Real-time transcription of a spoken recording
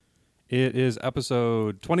It is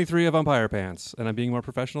episode 23 of Umpire Pants, and I'm being more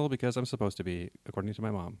professional because I'm supposed to be, according to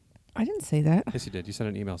my mom. I didn't say that. Yes, you did. You sent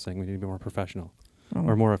an email saying we need to be more professional Oh.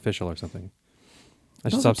 or more official or something. I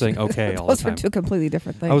should stop saying okay all the Those are time. two completely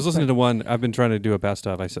different things. I was listening to one. I've been trying to do a best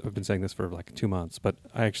of. I've been saying this for like 2 months, but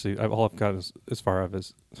all I've gotten as far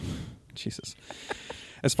as Jesus.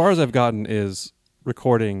 As far as I've gotten is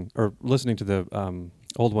recording or listening to the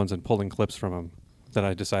old ones and pulling clips from them that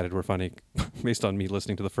I decided were funny based on me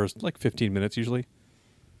listening to the first like 15 minutes usually.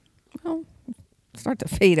 Well, start to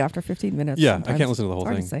fade after 15 minutes. Yeah, sometimes. I can't listen to the whole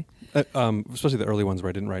Hard thing. to say. Especially the early ones where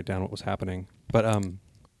I didn't write down what was happening. But I don't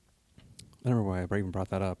remember why I even brought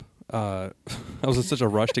that up. I was in such a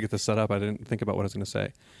rush to get this set up, I didn't think about what I was going to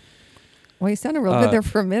say. Well, you sounded real good there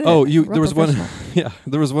for a minute. Oh, Real there was one. professional. Yeah,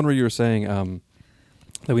 there was one where you were saying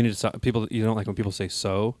that we need to stop. People, you don't like when people say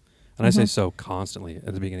so, and I say so constantly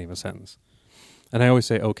at the beginning of a sentence, and I always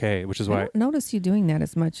say okay, which is I why don't notice you doing that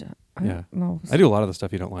as much. Yeah. No. I do a lot of the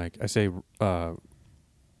stuff you don't like. I say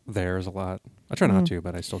theirs a lot. I try not to,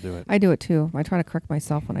 but I still do it. I do it too. I try to correct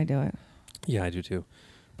myself when I do it. Yeah, I do too,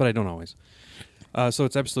 but I don't always. So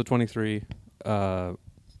it's episode 23.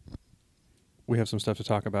 We have some stuff to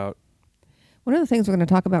talk about. One of the things we're going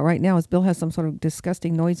to talk about right now is Bill has some sort of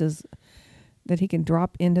disgusting noises that he can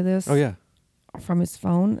drop into this Oh yeah, from his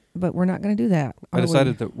phone, but we're not going to do that. I are we?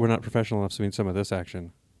 decided that we're not professional enough to mean some of this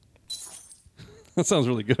action. That sounds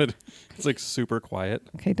really good. It's like super quiet.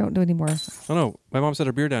 Okay, don't do any more. Oh no, my mom set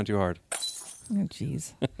her beer down too hard. Oh,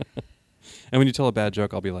 jeez. And when you tell a bad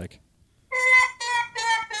joke, I'll be like,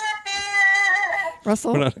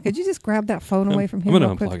 Russell, could you just grab that phone away from him? I'm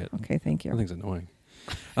real gonna quick? unplug it. Okay, thank you. that thing's annoying.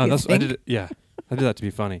 You I think? did it. Yeah, I did that to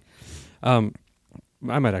be funny. I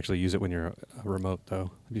might actually use it when you're remote,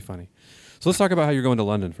 though. It'd be funny. So let's talk about how you're going to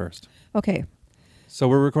London first. Okay. So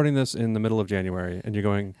we're recording this in the middle of January, and you're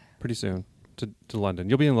going pretty soon to London.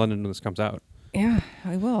 You'll be in London when this comes out. Yeah,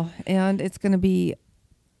 I will. And it's going to be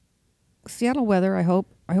Seattle weather, I hope.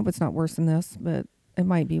 I hope it's not worse than this, but it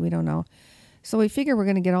might be. We don't know. So we figure we're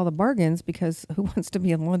going to get all the bargains because who wants to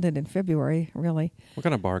be in London in February, really? What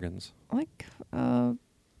kind of bargains? Like,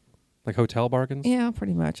 Like hotel bargains? yeah,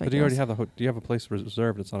 pretty much. But do you already have do you have a place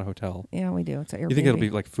reserved? It's not a hotel. Yeah, we do. It's an Airbnb. You think it'll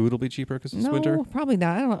be like food will be cheaper because it's no, winter? probably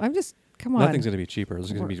not. I don't know. I'm just, come on. Nothing's going to be cheaper.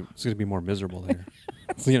 It's going to be more miserable there.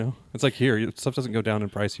 You know, it's like here. Stuff doesn't go down in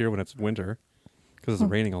price here when it's winter because it's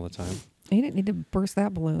raining all the time. You didn't need to burst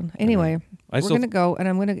that balloon. Anyway, we're still going to go, and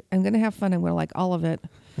I'm going to have fun. I'm going to like all of it.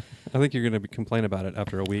 I think you're going to complain about it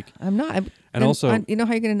after a week. I'm not. And also, you know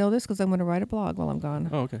how you're going to know this? Because I'm going to write a blog while I'm gone.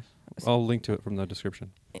 Oh, okay. I'll link to it from the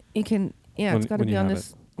description. You can, yeah, When- it's got to when be you on have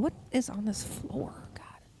this. What is on this floor?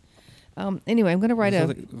 God. Anyway, I'm going to write There's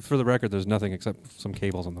nothing- for the record, there's nothing except some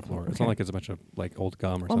cables on the floor. It's Okay. not like it's a bunch of like old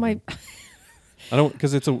gum or Well, something. I don't,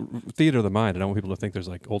 because it's a theater of the mind. I don't want people to think there's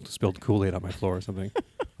like old spilled Kool-Aid on my floor or something,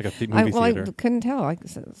 like a movie I theater. couldn't tell.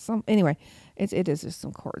 Anyway, it is just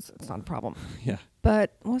some cords. It's not a problem. Yeah.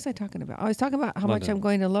 But what was I talking about? I was talking about how much London. I'm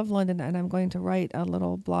going to love London, and I'm going to write a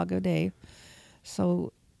little blog a day,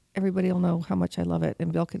 so everybody will know how much I love it,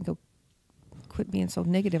 and Bill can go quit being so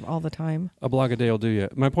negative all the time. A blog a day will do you.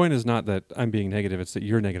 My point is not that I'm being negative. It's that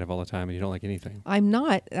you're negative all the time and you don't like anything. I'm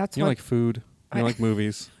not. That's You don't what like food. You don't like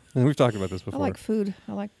movies. And we've talked about this I before. like food.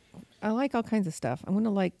 I like all kinds of stuff. I'm going to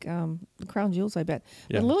like the crown jewels, I bet.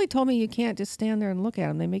 Yeah. But Lily told me you can't just stand there and look at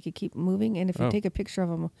them. They make you keep moving, and if you take a picture of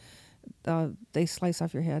them, they slice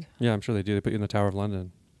off your head. Yeah, I'm sure they do. They put you in the Tower of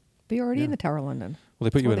London. But you're already Yeah. in the Tower of London. Well, they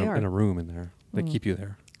put you That's where they in are. a room in there. They keep you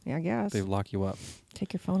there. Yeah, I guess. They lock you up.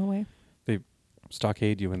 Take your phone away. They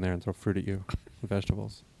stockade you in there and throw fruit at you and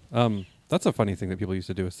vegetables. That's a funny thing that people used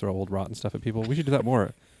to do is throw old rotten stuff at people. We should do that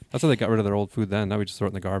more. That's how they got rid of their old food then. Now we just throw it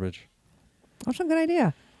in the garbage. That's a good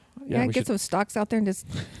idea. Yeah, Yeah, we get should- some stocks out there and just,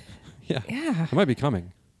 Yeah. yeah. It might be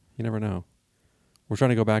coming. You never know. We're trying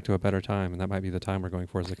to go back to a better time, and that might be the time we're going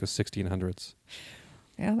for is like the 1600s.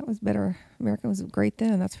 Yeah, that was better. America was great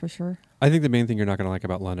then, that's for sure. I think the main thing you're not going to like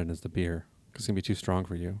about London is the beer because it's going to be too strong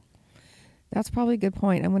for you. That's probably a good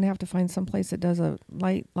point. I'm going to have to find some place that does a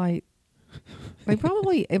light. They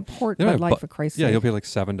probably import They Bud have Light, for Christ's Yeah, sake. you'll pay like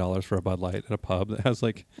 $7 for a Bud Light at a pub that has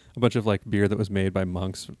like a bunch of like beer that was made by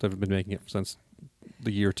monks that have been making it since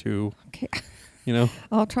the year 2. Okay. You know?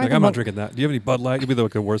 I'll try Like, the I'm not monk- drinking that. Do you have any Bud Light? You'll be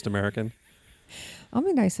like the worst American. I'll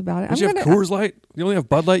be nice about it. Don't you have Coors Light? You only have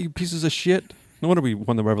Bud Light, you pieces of shit? No wonder we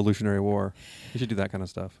won the Revolutionary War. You should do that kind of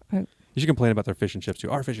stuff. You should complain about their fish and chips too.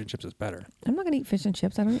 Our fish and chips is better. I'm not going to eat fish and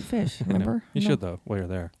chips. I don't eat fish, I know. remember? You No. should, though, while you're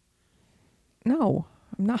there. No,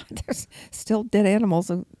 I'm not. There's still dead animals.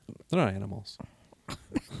 They're not animals.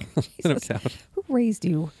 They don't count. Who raised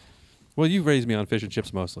you? Well, you raised me on fish and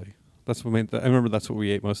chips mostly. That's what I remember. That's what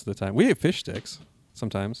we ate most of the time. We ate fish sticks.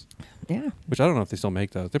 sometimes. Yeah. Which I don't know if they still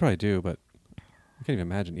make those. They probably do, but I can't even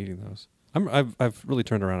imagine eating those. I've really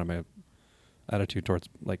turned around on my attitude towards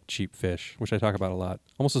like cheap fish, which I talk about a lot,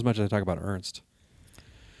 almost as much as I talk about Ernst.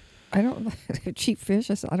 I don't cheap fish.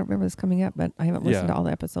 I don't remember this coming up, but I haven't listened to all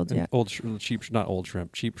the episodes yet. Cheap shrimp,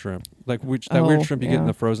 like that weird shrimp you get in yeah.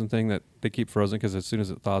 the frozen thing that they keep frozen because as soon as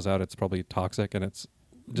it thaws out, it's probably toxic, and it's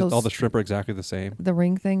just all the shrimp are exactly the same. The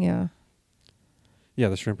ring thing, yeah. Yeah,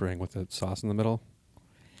 the shrimp ring with the sauce in the middle.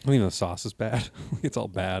 I mean, the sauce is bad. It's all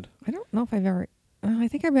bad. I don't know if I've ever. I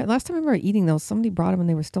think last time I remember eating those. Somebody brought them and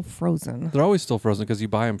they were still frozen. They're always still frozen because you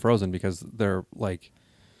buy them frozen because they're like.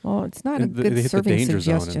 Well, it's not a good they hit serving the danger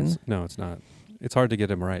suggestion. zone. No, it's not. It's hard to get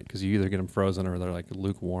them right because you either get them frozen or they're like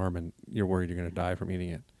lukewarm, and you're worried you're going to die from eating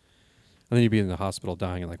it. And then you'd be in the hospital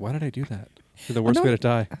dying, and like, why did I do that? It's the worst way to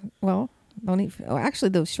die. Well, don't eat. Oh, actually,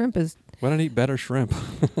 the shrimp is. Why don't I eat better shrimp?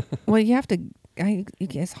 Well, you have to.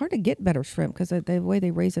 It's hard to get better shrimp because the way they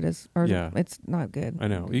raise it is, it's not good. I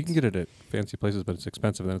know. You can get it at fancy places, but it's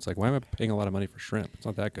expensive. And then it's like, why am I paying a lot of money for shrimp? It's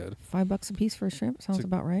not that good. $5 a piece for a shrimp sounds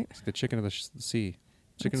about right. It's like the chicken of the sea.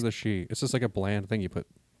 Chicken of the sea. It's just like a bland thing you put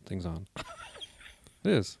things on.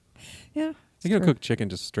 It is. Yeah. You can cook chicken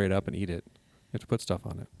just straight up and eat it. You have to put stuff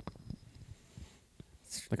on it.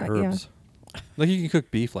 Like herbs. Yeah. Like you can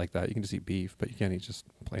cook beef like that. You can just eat beef, but you can't eat just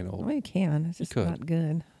plain old. Well, you can. It's just not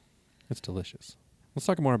good. It's delicious. Let's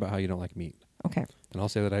talk more about how you don't like meat. Okay. And I'll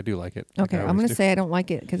say that I do like it. Okay. I'm going to say I don't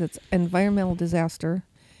like it because it's an environmental disaster.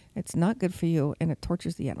 It's not good for you, and it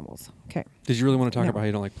tortures the animals. Okay. Did you really want to talk about how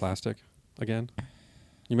you don't like plastic again?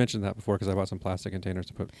 You mentioned that before because I bought some plastic containers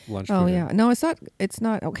to put lunch food in. No, it's not. It's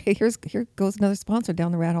not. Okay, here goes another sponsor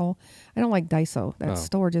down the rat hole. I don't like Daiso. That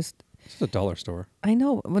store just... It's a dollar store. I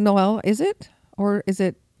know. Well, Noel, is it? Or is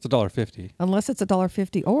it... It's $1.50. Unless it's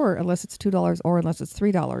 $1.50 or unless it's $2 or unless it's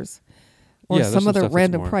 $3. Or some other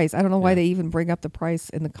random price. I don't know why they even bring up the price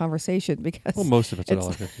in the conversation because... Well, most of it's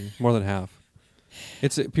 $1.50. More than half.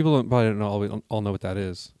 It's people probably don't all know what that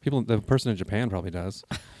is. The person in Japan probably does.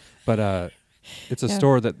 But it's a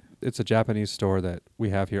store it's a Japanese store that we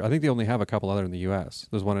have here. I think they only have a couple other in the U.S.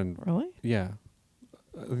 There's one in... Really? Yeah.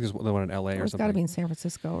 I think there's one in L.A. or something. It's got to be in San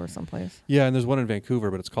Francisco or someplace. Yeah, and there's one in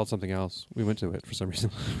Vancouver, but it's called something else. We went to it for some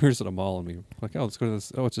reason. We were just at a mall, and we were like, let's go to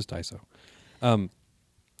this. Oh, it's just Daiso.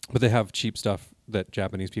 But they have cheap stuff that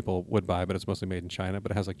Japanese people would buy, but it's mostly made in China,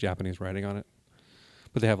 but it has like Japanese writing on it.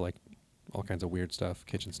 But they have like all kinds of weird stuff,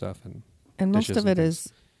 kitchen stuff, and most of it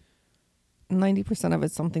is 90% of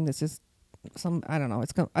it's something that's just I don't know.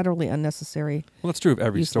 It's utterly unnecessary. Well, that's true of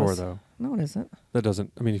every store, though. No, it isn't. That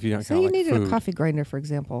doesn't. I mean, if you don't say count you like needed food, a coffee grinder, for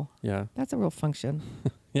example. Yeah, that's a real function.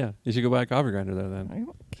 Yeah, you should go buy a coffee grinder there then. I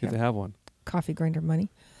don't see if they have one. Coffee grinder money.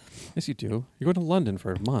 Yes, you do. You're going to London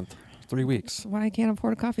for a month, 3 weeks. Why I can't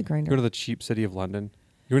afford a coffee grinder? You go to the cheap city of London.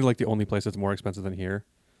 You're going to like the only place that's more expensive than here.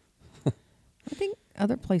 I think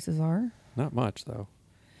other places are. Not much though.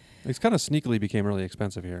 It's kind of sneakily became really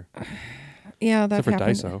expensive here. Yeah, that's except for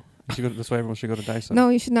Daiso. That's why everyone should go to Daiso. No,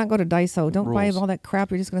 you should not go to Daiso. Don't buy all that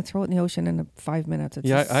crap. You're just going to throw it in the ocean in 5 minutes. It's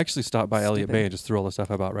I actually stopped by Elliott Bay and just threw all the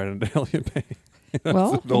stuff I bought right into Elliott Bay.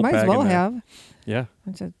 Well, you might as well have. Yeah.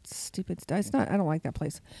 It's a stupid... It's not... I don't like that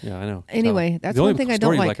place. Yeah, I know. Anyway, that's one thing I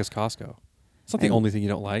don't like. The only store you like is Costco. It's not the only thing you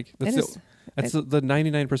don't like. That's the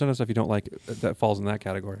 99% of stuff you don't like that falls in that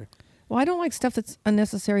category. Well, I don't like stuff that's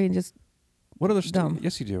unnecessary and just... What other dumb?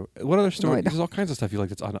 Yes, you do. What other store? There's all kinds of stuff you like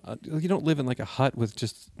that's you don't live in like a hut with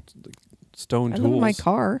just like, stone tools. I live in my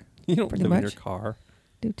car. You don't live in your car.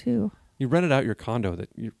 Do too. You rented out your condo that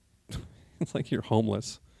you... It's like you're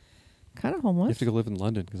homeless. Kind of homeless. You have to go live in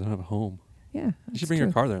London because I don't have a home. Yeah. You should bring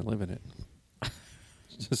your car there and live in it.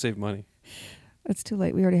 Just to save money. It's too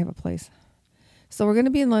late. We already have a place. So we're going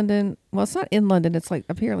to be in London. Well, it's not in London. It's like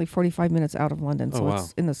apparently 45 minutes out of London. So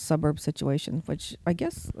it's in the suburb situation, which I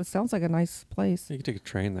guess it sounds like a nice place. You can take a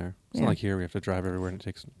train there. It's not like here we have to drive everywhere and it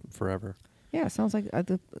takes forever. Yeah, it sounds like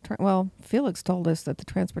Felix told us that the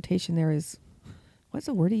transportation there is, what's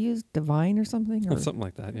the word he used? Divine or something? Or, something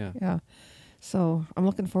like that, yeah. Yeah. So I'm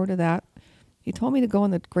looking forward to that. He told me to go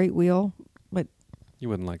on the Great Wheel, but... You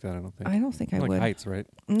wouldn't like that, I don't think. I don't think I would. Like heights, right?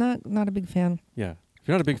 Not a big fan. Yeah. If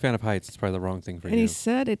you're not a big fan of heights, it's probably the wrong thing for you. And he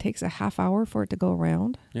said it takes a half hour for it to go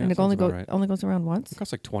around. Yeah, and it only goes around once. It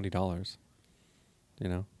costs like $20. You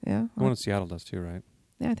know? Yeah. The one in Seattle does too, right?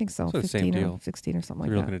 Yeah, I think so. So 15 or 16 or something like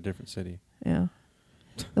that. You're looking at a different city. Yeah.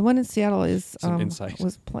 The one in Seattle is insight.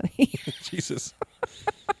 Was plenty. Jesus.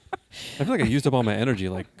 I feel like I used up all my energy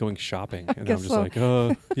like going shopping. And I'm just like,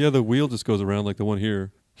 yeah, the wheel just goes around like the one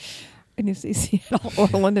here. And you see Seattle or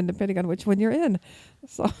London depending on which one you're in.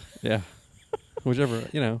 So yeah. Whichever,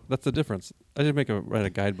 that's the difference. I should write a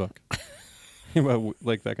guidebook.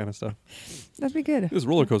 like that kind of stuff. That'd be good. This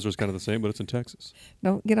roller coaster is kind of the same, but it's in Texas.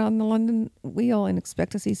 Don't get on the London wheel and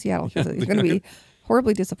expect to see Seattle because Yeah, you're going to be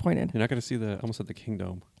horribly disappointed. You're not going to see the, I almost said the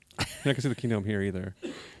Kingdom. You're not going to see the Kingdom here either.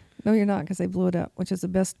 No, you're not because they blew it up, which is the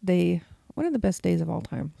best day, one of the best days of all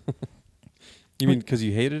time. You mean because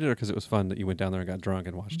you hated it or because it was fun that you went down there and got drunk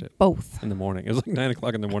and watched it Both. in the morning? It was like 9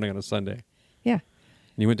 o'clock in the morning on a Sunday. Yeah. And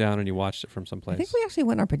you went down and you watched it from someplace. I think we actually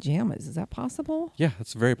went in our pajamas. Is that possible? Yeah,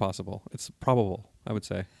 it's very possible. It's probable, I would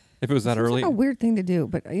say. If it was that Seems early. like a weird thing to do,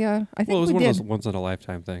 but yeah, I think Well, it was we one did. of those once in a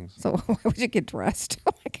lifetime things. So why would you get dressed?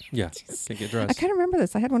 Oh my God. Yeah, Jeez. can't get I dressed. kind of remember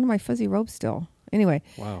this. I had one of my fuzzy robes still. Anyway,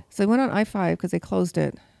 Wow. so we went on I-5 because they closed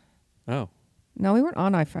it. Oh. No, we weren't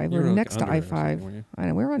on I-5. We You were like next to under it or something, I-5. weren't you? I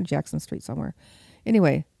know, we were on Jackson Street somewhere.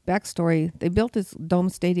 Anyway, backstory. They built this dome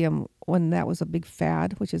stadium when that was a big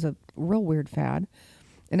fad, which is a real weird fad.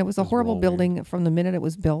 And it was a It was horrible real building from the minute it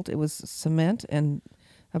was built. It was cement and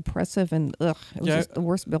oppressive and ugh. It was Yeah, just the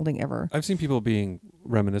worst building ever. I've seen people being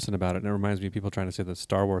reminiscent about it, and it reminds me of people trying to say the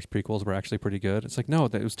Star Wars prequels were actually pretty good. It's like, no,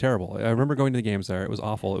 it was terrible. I remember going to the games there. It was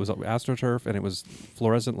awful. It was AstroTurf, and it was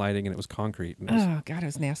fluorescent lighting, and it was concrete. And it was, Oh, God, it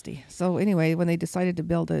was nasty. So anyway, when they decided to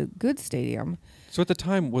build a good stadium, so at the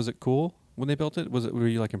time, was it cool when they built it? Were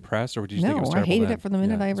you like impressed, or did you think it was no, I terrible hated then? it from the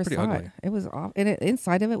minute Yeah, I it's ever pretty saw ugly. it. It was off. And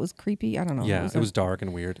inside of it was creepy. I don't know. Yeah, it was a- dark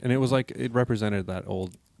and weird, and it was like it represented that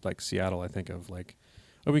old like Seattle. I think of like,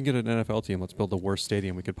 oh, we can get an NFL team. Let's build the worst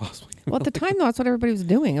stadium we could possibly. Well, at the time, though, that's what everybody was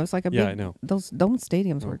doing. It was like a Yeah, big. I know. Those dome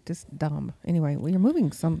stadiums Oh. were just dumb. Anyway, well, you're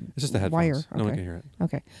moving some It's just the headphones. wire. No one Okay. can hear it.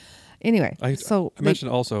 Okay. Anyway, I so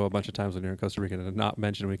mentioned also a bunch of times when you're in Costa Rica to not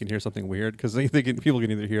mention when you can hear something weird because people can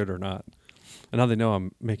either hear it or not. And now they know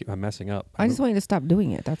I'm messing up. I just want you to stop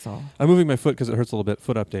doing it. That's all. I'm moving my foot because it hurts a little bit.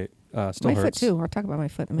 Foot update. Still My foot hurts. too. I'll talk about my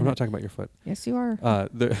foot in a I'm minute. not talking about your foot. Yes, you are. I'm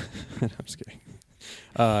just kidding.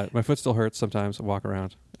 My foot still hurts sometimes. I walk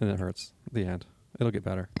around and it hurts. The end. It'll get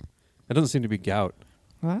better. It doesn't seem to be gout.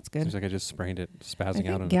 Well, that's good. Seems like I just sprained it, spazzing think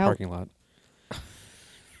out in the gout- parking lot.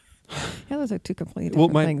 Yeah, those are two completely Well,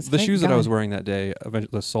 different things. the Thank shoes that I was God. wearing that day, eventually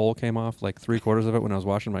the sole came off like 3/4 of it when I was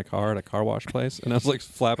washing my car at a car wash place, and I was like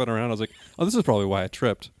flapping around. I was like, "Oh, this is probably why I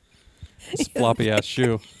tripped." This floppy ass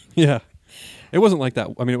shoe. Yeah, it wasn't like that.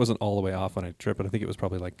 I mean, it wasn't all the way off when I tripped, but I think it was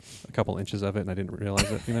probably like a couple inches of it, and I didn't realize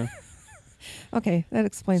it. You know. Okay, that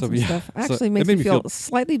explains So, some yeah, stuff. so Actually, it makes made me me feel feel-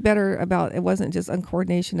 slightly better about it. Wasn't just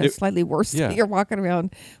uncoordination. It's It- slightly worse. yeah. That you're walking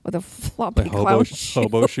around with a floppy Like clown shoe.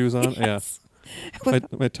 hobo shoes on. Yes. Yeah,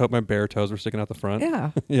 my bare toes were sticking out the front.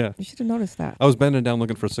 Yeah, Yeah. you should have noticed that. I was bending down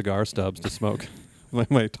looking for cigar stubs to smoke.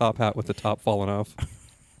 my top hat with the top falling off.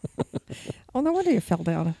 Oh, no wonder you fell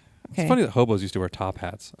down. Okay. It's funny that hobos used to wear top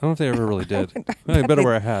hats. I don't know if they ever really did. I bet better they-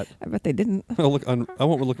 wear a hat. I bet they didn't. I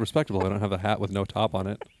won't look respectable. I don't have a hat with no top on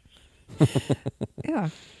it. Yeah,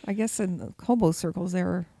 I guess in the hobo circles there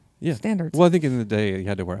are Yeah. standards. Well, I think in the day you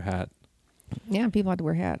had to wear a hat. Yeah, people had to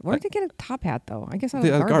wear hat. Where did they get a top hat though? I guess out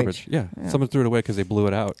The, of garbage. Yeah. Yeah. Someone threw it away because they blew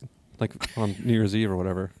it out, like on New Year's Eve or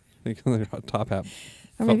whatever. They got a top hat.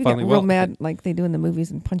 Or maybe got finally real well- mad like they do in the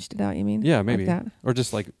movies and punched it out. You mean? Yeah, maybe. Like that. Or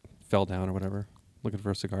just like fell down or whatever, looking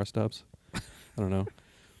for cigar stubs. I don't know.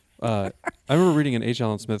 I remember reading an H.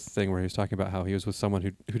 Allen Smith thing where he was talking about how he was with someone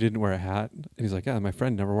who didn't wear a hat, and he's like, "Yeah, my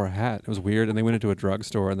friend never wore a hat. It was weird." And they went into a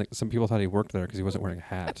drugstore, and some people thought he worked there because he wasn't wearing a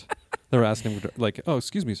hat. They were asking him, like, "Oh,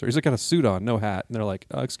 excuse me, sir." He's like, got a suit on, no hat, and they're like,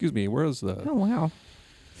 "Excuse me, where's the Oh wow.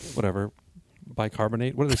 whatever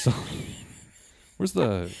bicarbonate? What are they selling? Where's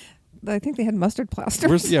the I think they had mustard plasters.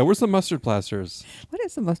 where's the mustard plasters? What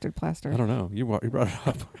is a mustard plaster? I don't know. You brought it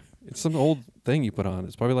up. It's some old thing you put on.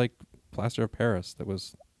 It's probably like plaster of Paris. That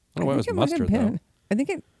was. I don't know why it was think might have mustard though. been. I think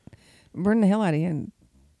it burned the hell out of you and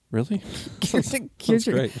Really? cured Sounds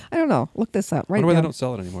your- great. I don't know. Look this up. I Write wonder why it they down. don't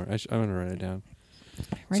sell it anymore. I'm gonna write it down.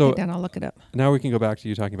 Write So- it down. I'll look it up. Now we can go back to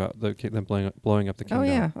you talking about them blowing up the kingdom. Oh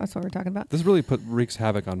yeah, that's what we're talking about. This really wreaks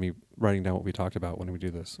havoc on me writing down what we talked about when we do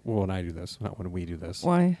this. Well, when I do this, not when we do this.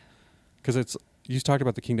 Why? Because you talked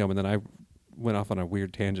about the kingdom, and then I went off on a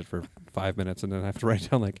weird tangent for 5 minutes, and then I have to write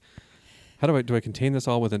down like, how do I contain this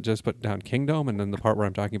all within just put down kingdom, and then the part where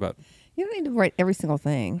I'm talking about You don't need to write every single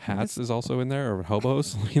thing. hats is also in there, or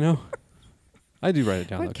hobos, you know. I do write it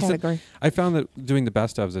down. What though, 'cause category? I found that doing the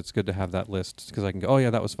best ofs, it's good to have that list because I can go, oh yeah,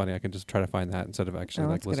 that was funny. I can just try to find that instead of actually Oh,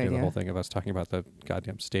 like that's a good listening to the idea. whole thing of us talking about the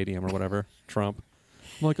goddamn stadium or whatever. Trump.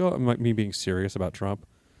 I'm like, oh, me being serious about Trump.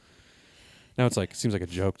 Now it's like, it seems like a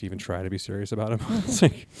joke to even try to be serious about him. It's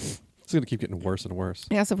like, it's going to keep getting worse and worse.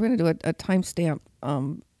 Yeah, so if we're going to do a timestamp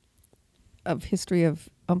of history of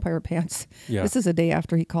umpire pants, Yeah. this is a day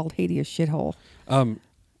after he called Haiti a shithole.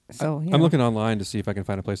 So you I'm know. looking online to see if I can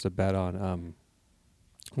find a place to bet on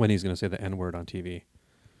when he's going to say the N word on TV.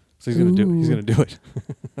 So he's going to do it.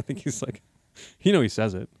 I think he's like, He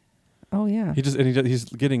says it. Oh yeah. He's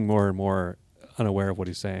getting more and more unaware of what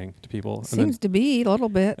he's saying to people. Seems to be a little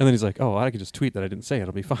bit. And then he's like, "Oh, I could just tweet that I didn't say it.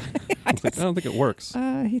 It'll be fine." I don't think it works.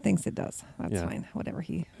 He thinks it does. That's Yeah. fine. Whatever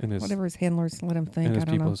And his handlers let him think. and his I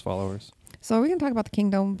don't people, know. his followers. So are we gonna talk about the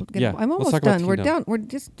kingdom? Yeah, I'm let's almost talk about done. the We're kingdom. done. We're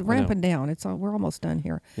just ramping down. We're almost done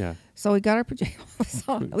here. Yeah. So we got our pajamas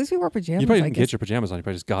on. At least we wore pajamas. You probably I didn't guess. get your pajamas on. You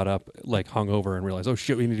probably just got up like hungover and realized, oh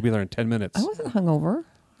shit, we need to be there in 10 minutes. I wasn't hungover.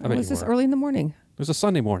 I bet was you this were. early in the morning. It was a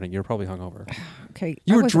Sunday morning. You were probably hungover. Okay.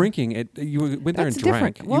 You I were wasn't. drinking. You went there That's and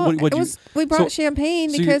drank. different. Well, we brought champagne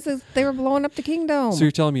so because they were blowing up the kingdom. So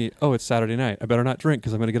you're telling me, oh, it's Saturday night. I better not drink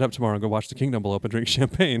because I'm going to get up tomorrow and go watch the kingdom blow up and drink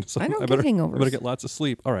champagne. So I don't better, get hangovers. I better get lots of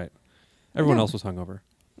sleep. All right. Everyone No. else was hungover.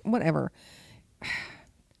 Whatever.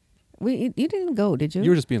 You didn't go, did you? You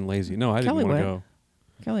were just being lazy. No, I Kelly didn't want to went.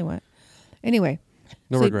 go. Kelly went. Anyway.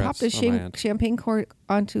 No so regrets we popped a on my end. champagne cork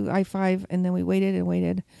onto I-5, and then we waited and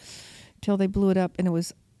waited till they blew it up, and it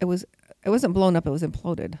wasn't blown up, it was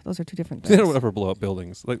imploded. Those are two different things. They don't ever blow up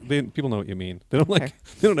buildings. Like people know what you mean. They don't Okay.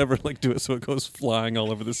 They don't ever do it so it goes flying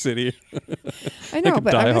all over the city. I know, like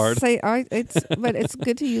but Die I'm Hard. just say but it's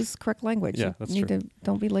good to use correct language. Yeah, You that's need true. to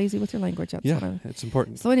don't be lazy with your language. That's what Yeah, I'm. it's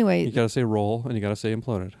important. So anyway, You got to say roll and you got to say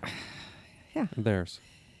imploded. yeah. And theirs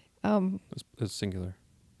is singular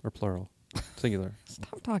or plural. Singular.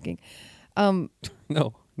 Stop talking.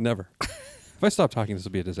 No, never. If I stop talking, this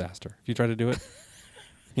will be a disaster. If you try to do it,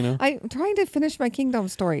 I'm trying to finish my kingdom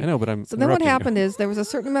story. I know, but I'm. So then what interrupting you. happened is there was a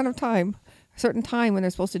certain time when they're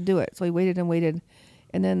supposed to do it. So we waited and waited,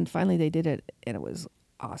 and then finally they did it, and it was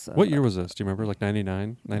awesome. What year was this? Do you remember? Like 99, I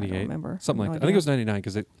don't 98? remember. Something No like that. I idea. think it was 99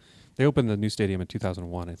 because they opened the new stadium in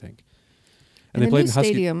 2001, I think. And they the played new in Husky.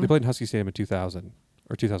 stadium- They played in Husky Stadium in 2000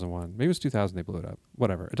 or 2001. Maybe it was 2000 they blew it up.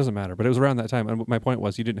 Whatever. It doesn't matter. But it was around that time. And my point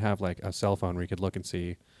was you didn't have like a cell phone where you could look and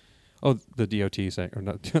see, oh, the DOT saying, or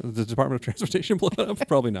not, the Department of Transportation blew it up.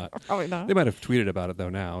 Probably not. Probably not. They might have tweeted about it though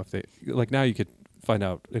now. If they now you could find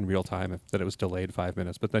out in real time that it was delayed 5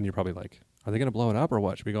 minutes. But then you're probably like, are they going to blow it up or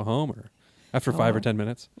what? Should we go home or after 5 or 10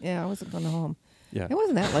 minutes? Yeah, I wasn't going home. Yeah. It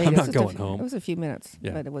wasn't that late. I'm It was not just going home. It was a few minutes,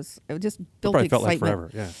 Yeah. but it just It built the probably felt like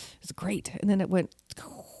excitement. forever. Yeah. It was great, and then it went.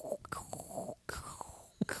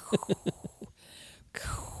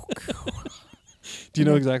 Do you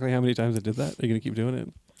know exactly how many times it did that? Are you going to keep doing it?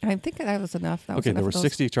 I think that was enough. That was Okay, enough there were of those.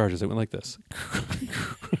 60 charges. It went like this.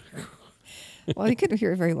 Well, you couldn't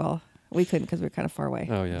hear it very well. We couldn't because we were kind of far away.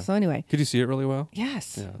 Oh, yeah. So anyway, Could you see it really well?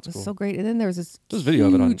 yes, Yeah, it that's was cool. so great. And then there was this There's video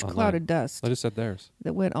of it huge online. cloud of dust I just said theirs.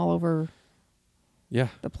 that went all over Yeah.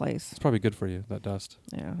 the place. It's probably good for you, that dust.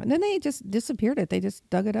 Yeah, and then they just disappeared it. They just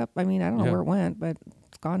dug it up. I mean, I don't know Yeah. where it went, but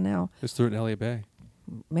it's gone now. Just threw it in Elliott Bay.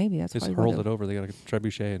 Maybe that's They just probably hurled it over. They got a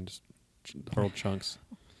trebuchet and just hurled chunks.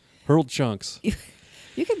 Hurled chunks.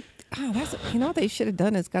 You could. Oh, that's what they should have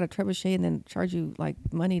done is got a trebuchet and then charge you like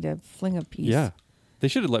money to fling a piece. Yeah. They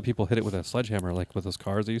should have let people hit it with a sledgehammer, like with those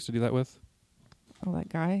cars they used to do that with. Oh, that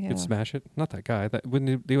guy. Yeah. You'd smash it. Not that guy. That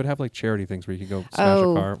when they would have like charity things where you could go smash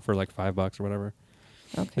Oh. a car for like $5 or whatever.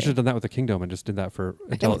 They Okay. should have done that with the Kingdom and just did that for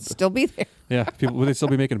It until would still be there. yeah. People would they still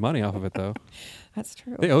be making money off of it though? That's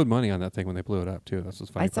true. They owed money on that thing when they blew it up too. That's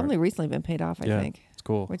what's funny. It's only recently been paid off, I yeah, think. it's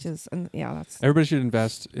cool. Which is, and yeah, that's. Everybody should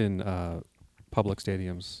invest in public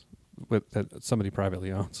stadiums that somebody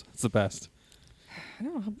privately owns. It's the best. I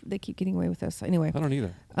don't know how they keep getting away with this. Anyway, I don't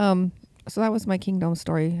either. so that was my Kingdom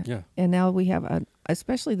story. Yeah. And now we have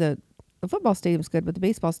especially the football stadium's good, but the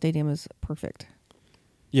baseball stadium is perfect.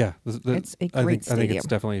 Yeah, It's a I great think stadium. it's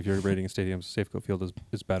definitely, if you're rating stadiums, Safeco Field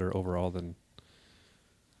is better overall than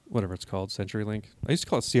whatever it's called, CenturyLink. I used to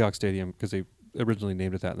call it Seahawks Stadium because they originally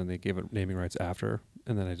named it that, and then they gave it naming rights after.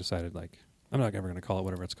 And then I decided like I'm not ever going to call it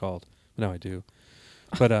whatever it's called, but now I do.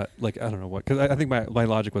 But like I don't know what, because I think my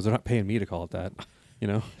logic was they're not paying me to call it that, you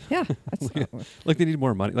know. Yeah. That's, Like they need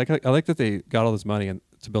more money. Like I like that they got all this money and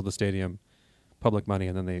to build the stadium, public money,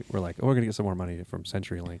 and then they were like, oh, we're going to get some more money from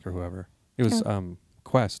CenturyLink or whoever. It was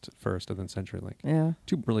Quest first, and then CenturyLink. yeah.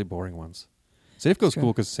 Two really boring ones. Safeco's Sure.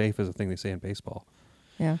 cool because safe is a thing they say in baseball,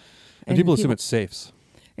 Yeah. and people assume it's safes.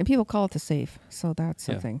 And people call it the safe, so that's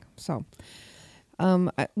the Yeah. thing. So,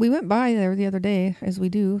 we went by there the other day, as we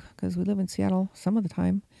do, because we live in Seattle some of the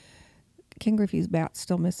time. King Griffey's bat's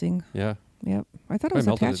still missing. Yeah. Yep, I thought it Probably was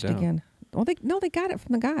melted it attached down. again. Well, they got it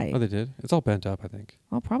from the guy. Oh, they did. It's all bent up, I think.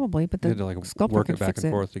 Well, probably, but They the had to like sculptor work could it back fix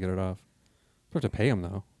and it. forth to get it off. You have to pay them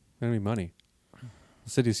though. They don't need money. The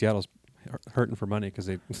city of Seattle's hurting for money because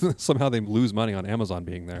they somehow they lose money on Amazon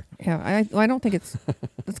being there. Yeah, I don't think it's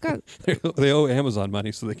got They owe Amazon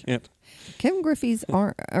money, so they can't. King Griffey's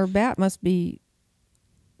or bat must be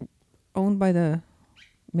owned by the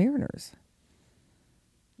Mariners.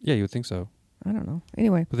 Yeah, you would think so. I don't know.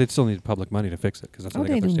 Anyway, But they'd still need public money to fix it because that's how Oh, they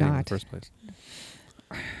got they their do stadium in the not. first place.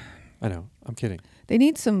 I know. I'm kidding. they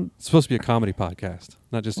need some. It's supposed to be a comedy podcast,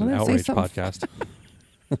 not just Well, an then say outrage something. podcast.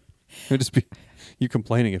 It would just be you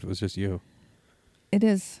complaining if it was just you. It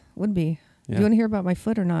is. Would be. Yeah. Do you want to hear about my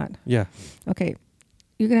foot or not? Yeah. Okay.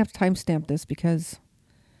 You're going to have to timestamp this because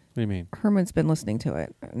What do you mean? Herman's been listening to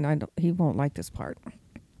it, and he won't like this part.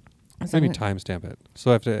 So Maybe I'm gonna- timestamp it.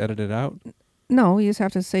 So I have to edit it out? No, you just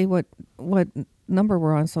have to say what number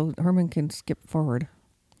we're on so Herman can skip forward.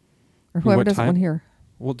 Or mean, whoever what doesn't time? want to hear.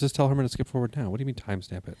 Well, just tell Herman to skip forward now. What do you mean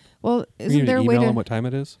timestamp it? Well, You isn't need there to a way email to... him what time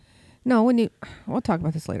it is? No, we'll talk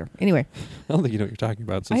about this later. Anyway. I don't think you know what you're talking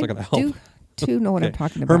about, so it's I not going to help. do know what I'm Okay.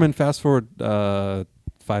 talking about. Herman, fast forward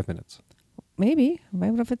 5 minutes. Maybe.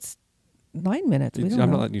 Maybe if it's 9 minutes. We I'm don't not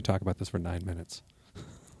know. letting you talk about this for 9 minutes.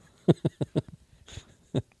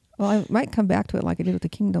 Well, I might come back to it like I did with the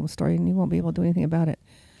Kingdom story, and you won't be able to do anything about it.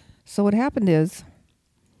 So what happened is,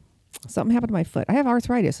 something happened to my foot. I have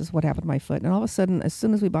arthritis is what happened to my foot. And all of a sudden, as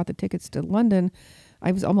soon as we bought the tickets to London,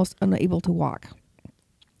 I was almost unable to walk.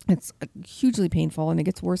 It's hugely painful, and it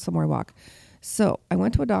gets worse the more I walk. So I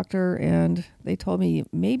went to a doctor, and they told me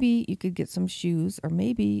maybe you could get some shoes, or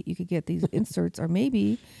maybe you could get these inserts, or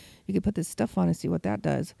maybe you could put this stuff on and see what that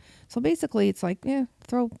does. So basically, it's like,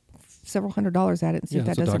 throw several $100s at it and see if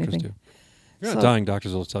that that's does what doctors anything. do. If you're So- not dying,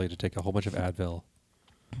 doctors will tell you to take a whole bunch of Advil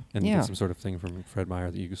and Yeah. get some sort of thing from Fred Meyer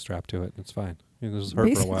that you can strap to it. It's fine. This is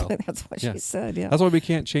hurt for a while. Basically, that's what Yeah. she said. Yeah, That's why we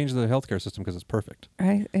can't change the healthcare system because it's perfect.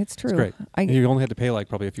 it's true. It's great. I You only had to pay like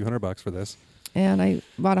probably a few $100 for this. and I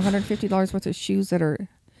bought $150 worth of shoes that are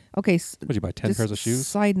okay. Would you buy 10 just pairs of shoes?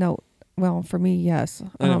 Side note. Well, for me, yes.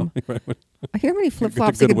 I know. How many flip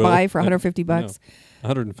flops you could Goodwill. buy for I know. 150 bucks?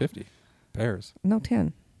 150 pairs. No,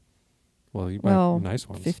 10. Well, you buy Well, nice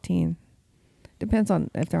ones. 15. Depends on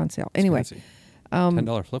if they're on sale. It's Anyway, fancy. um,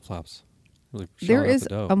 $10 flip flops. Really there shelling out is the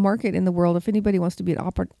dough. a market in the world if anybody wants to be an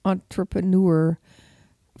entrepreneur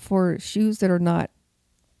for shoes that are not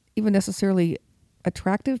even necessarily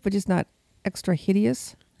attractive, but just not extra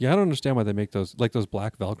hideous. Yeah, I don't understand why they make those like those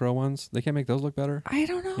black Velcro ones. They can't make those look better. I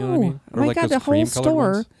don't know. You know what I mean? Or My like God, those the whole cream-colored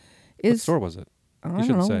store ones. What is. store was it? I You don't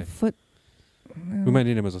shouldn't know. say. Foot. We might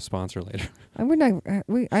need him as a sponsor later. I wouldn't. I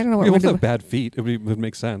don't know what We we're both doing. have bad feet. It would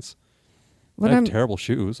make sense. But I have I'm. terrible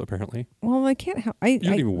shoes, apparently. Well, I can't help. You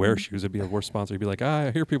don't even wear shoes. It'd be a worse sponsor. You'd be like,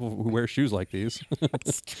 I hear people who wear shoes like these.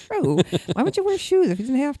 That's true. Why would you wear shoes if you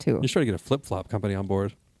didn't have to? You should try to get a flip-flop company on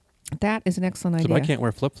board. That is an excellent So idea. I can't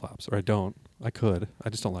wear flip-flops, or I don't. I could. I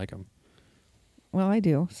just don't like them. Well, I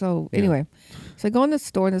do. So Yeah. anyway, so I go in the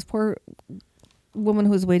store, and this poor woman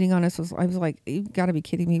who was waiting on us I was like, "You got to be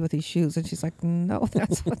kidding me with these shoes!" And she's like, "No,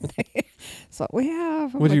 that's what they." So we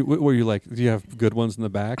have. I'm What like, were you like? Do you have good ones in the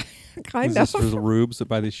back? kind Is this of, for the rubes that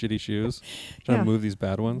buy these shitty shoes? Trying Yeah. to move these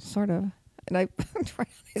bad ones? sort of. And I tried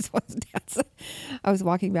these ones. Dad, I was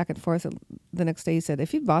walking back and forth, and the next day he said,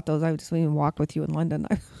 "If you bought those, I would just even walk with you in London.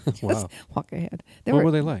 I would just Wow. walk ahead." What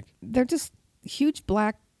were they like? They're just huge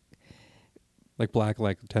black. Like black,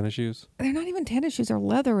 like tennis shoes? They're not even tennis shoes; they're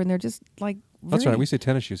leather, and they're just like That's very right. We say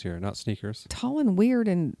tennis shoes here, not sneakers. tall and weird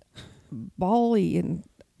and bally and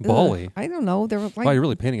Bally? I don't know. They were like Wow, you're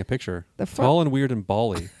really painting a picture. The front- Tall and weird and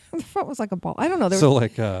bally. the front was like a ball. I don't know. They So were,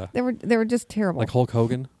 like they were just terrible. like Hulk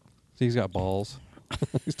Hogan. See, he's got balls.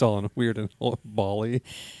 He's tall and weird and bally.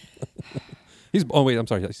 I'm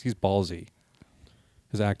sorry. He's ballsy.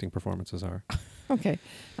 His acting performances are. Okay,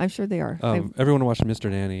 I'm sure they are. Everyone watched Mr.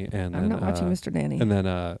 Nanny, and I'm then, not watching Mr. Nanny. And then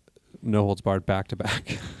No Holds Barred back to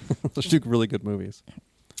back. Those two really good movies.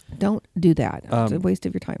 Don't do that. It's a Um, waste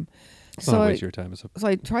of your time. It's So not a I, waste of your time. It's a, so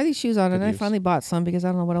I tried these shoes on, and Good I use. finally bought some because I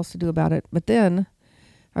don't know what else to do about it. But then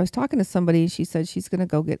I was talking to somebody. She said she's going to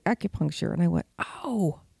go get acupuncture, and I went,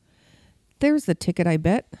 "Oh, there's the ticket. I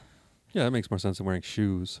bet." yeah, that makes more sense than wearing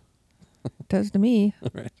shoes. It does to me.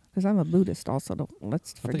 Right. Because I'm a Buddhist also.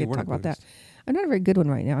 Let's thought you forget weren't talk a about that. Buddhist. I'm not a very good one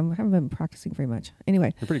right now. I haven't been practicing very much.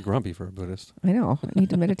 Anyway, You're pretty grumpy for a Buddhist. I know. I need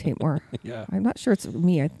to meditate more. Yeah. I'm not sure it's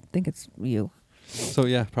me. I think it's you. So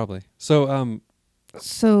yeah, probably. So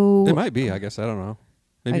So it might be. I guess I don't know.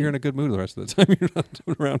 Maybe I- you're in a good mood the rest of the time. You're not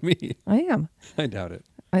doing around me. I am. I doubt it.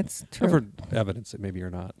 It's true. I've heard evidence that maybe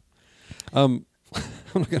you're not. I'm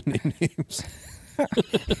not gonna name names.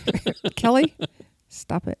 Kelly,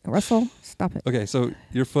 stop it. Russell, stop it. Okay, so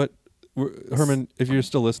your foot, Herman. If you're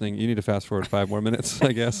still listening, you need to fast forward 5 more minutes,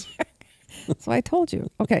 I guess. So I told you.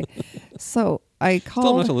 Okay. So I Still not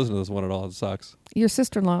called to listen to this one at all. It sucks. your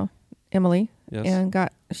sister-in-law, Emily, Yes. and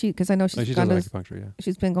because I know Oh, she's she gone does to acupuncture. Yeah.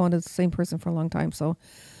 she's been going to the same person for a long time. So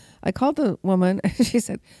I called the woman, and she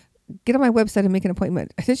said, get on my website and make an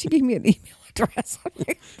appointment. And then she gave me an email address. I'm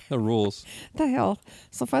like, The rules. what the hell?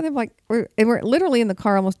 So finally, I'm like, we're literally in the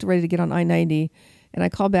car, almost ready to get on I-90, and I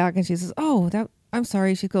call back, and she says, "Oh, I'm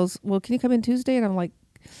sorry." She goes, "Well, can you come in Tuesday?" And I'm like,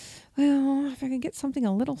 "Well, if I can get something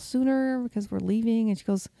a little sooner because we're leaving." And she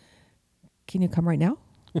goes, "Can you come right now?"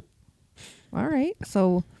 All right.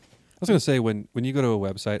 So I was going to say, when you go to a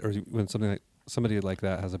website, or when somebody like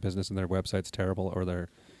that has a business and their website's terrible, or their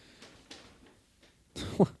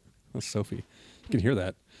that's Sophie, you can hear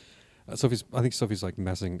that. I think Sophie's like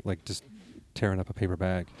messing, like just tearing up a paper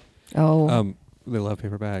bag. oh, They love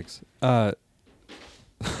paper bags.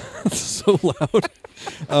 It's so loud.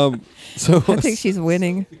 So I think she's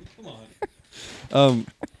winning.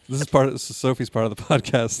 This is Sophie's part of the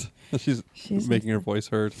podcast. She's making her voice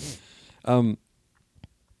heard. When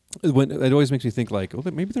it always makes me think like, well,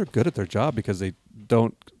 maybe they're good at their job because they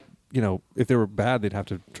don't, if they were bad, they'd have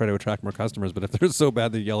to try to attract more customers. But if they're so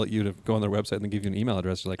bad, they yell at you to go on their website and then give you an email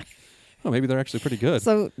address. You're like, oh, maybe they're actually pretty good.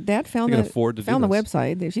 So Dad found They can afford to do the this.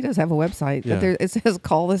 website. She does have a website, Yeah. but it says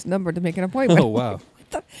call this number to make an appointment. Oh, wow.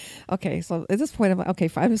 Okay, so at this point, I'm like, okay,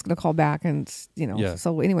 fine, I'm just going to call back, and Yeah.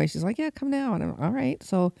 So anyway, she's like, yeah, come now, and I'm all right.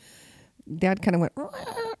 So Dad kind of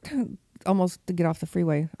went almost to get off the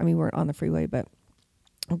freeway. I mean, we're on the freeway, but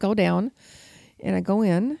I go down, and I go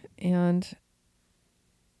in, and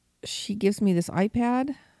she gives me this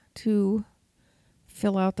iPad to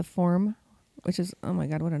fill out the form, which is, oh my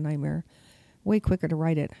God, what a nightmare. Way quicker to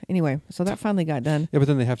write it. Anyway, so that finally got done. Yeah, but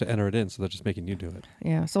then they have to enter it in, so they're just making you do it.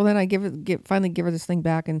 Yeah. So then I finally give her this thing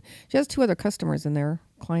back, and she has 2 other customers in there,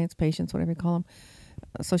 clients, patients, whatever you call them.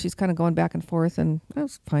 So she's kind of going back and forth, and that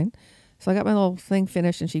was fine. So I got my little thing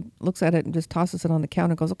finished, and she looks at it and just tosses it on the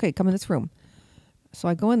counter and goes, "Okay, come in this room." So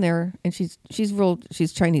I go in there, and she's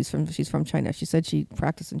Chinese, she's from China. She said she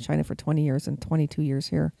practiced in China for 20 years and 22 years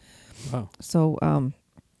here. Wow.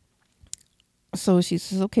 So she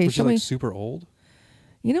says, "Okay, Was she show me." like super old?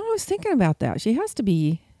 I was thinking about that. She has to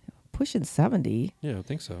be pushing 70, Yeah, I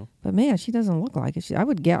think so. but man, she doesn't look like it. I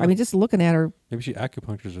would get. I mean, just looking at her, Maybe she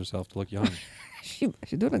acupunctures herself to look young. she's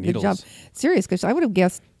doing a Needles. good job. Serious, because I would have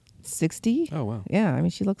guessed 60. Oh, wow. Yeah, I mean,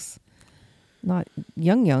 she looks not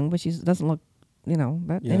young, but she doesn't look,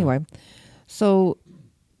 that Yeah. anyway. So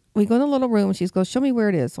we go in the little room, and she goes, "Show me where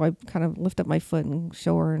it is." So I kind of lift up my foot and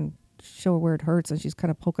show her where it hurts, and she's kind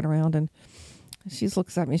of poking around, and she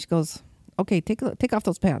looks at me. She goes, "Okay, take off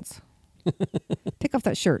those pants. Take off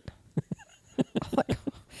that shirt." I'm like,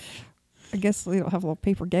 I guess we don't have little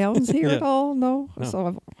paper gowns here at Yeah. all. No. No. So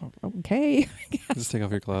I'm okay. Just take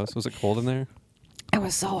off your clothes. Was it cold in there? It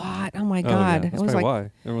was so hot. Oh my Oh, God. yeah. It That's was probably like,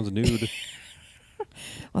 why. Everyone's nude.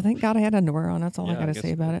 well, thank God I had underwear on. That's all I Yeah, I got to guess say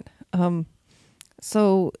so. about it.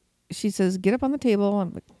 So she says, "Get up on the table."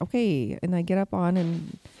 I'm like, okay. And I get up on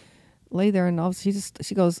and lay there, and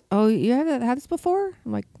she goes, "Oh, you haven't had this before?"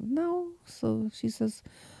 I'm like, "No." So she says,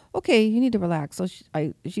 "Okay, you need to relax." So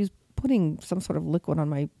she's putting some sort of liquid on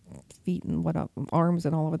my feet and arms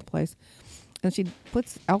and all over the place. And she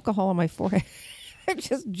puts alcohol on my forehead. It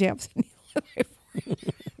just jabs a needle in my forehead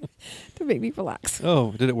to make me relax.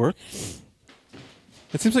 Oh, did it work?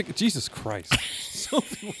 It seems like, Jesus Christ.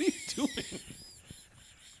 Sophie, what are you doing?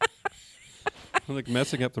 I'm like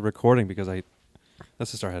messing up the recording because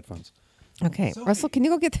that's just our headphones. Okay, Sophie. Russell, can you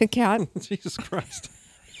go get the cat? Jesus Christ.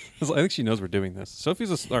 I think she knows we're doing this.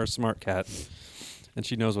 Sophie's our smart cat, and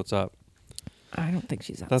she knows what's up. I don't think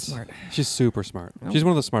she's that smart. She's super smart. Nope. She's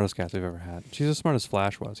one of the smartest cats we've ever had. She's as smart as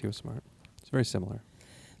Flash was. He was smart. It's very similar.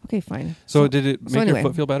 Okay, fine. So did it make anyway. your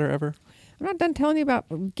foot feel better ever? I'm not done telling you about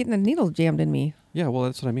getting the needle jammed in me. Yeah, well,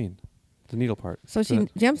 that's what I mean. The needle part. So she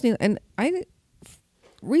jams needle, and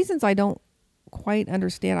reasons I don't quite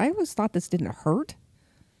understand. I always thought this didn't hurt.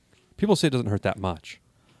 People say it doesn't hurt that much.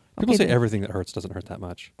 People Okay, say then- everything that hurts doesn't hurt that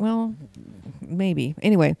much. Well, maybe.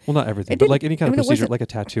 Anyway, Well, not everything, It but didn't- like any kind I mean, of it procedure, wasn't- like a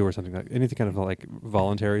tattoo or something, like anything kind of like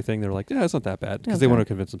voluntary thing. They're like, yeah, it's not that bad because Oh, they want God. to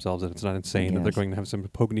convince themselves that it's not insane that they're Yes. going to have some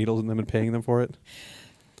poke needles in them and paying them for it.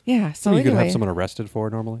 yeah. So Something you could anyway, have someone arrested for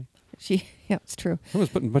normally. yeah, it's true. Someone's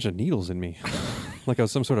putting a bunch of needles in me, like I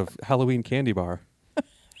was some sort of Halloween candy bar.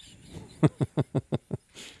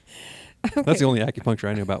 That's the only acupuncture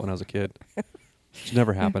I knew about when I was a kid. Which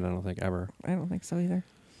never happened, I don't think, ever. I don't think so either.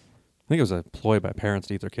 I think it was a ploy by parents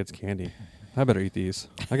to eat their kids' candy. I better eat these.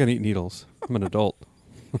 I gotta eat needles. I'm an adult.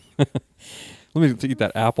 Let me eat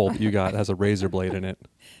that apple that you got. It has a razor blade in it.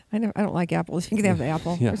 I don't like apples. You can have the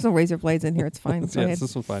apple. Yeah. There's no razor blades in here. It's fine. Go Yeah, ahead.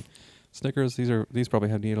 this one's fine. Snickers. These probably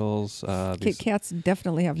have needles. Kit Kats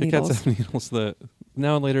definitely have Kit needles. Kats have needles. The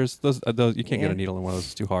now and later those you can't get Yeah. a needle in one of those.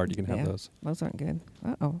 It's too hard. You can have Yeah. those. Those aren't good.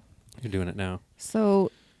 Uh-oh. You're doing it now.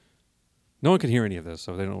 So No one can hear any of this,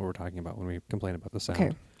 so they don't know what we're talking about when we complain about the sound.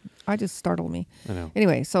 Okay. I just startled me. I know.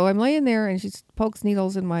 Anyway, so I'm laying there and she pokes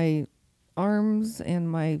needles in my arms and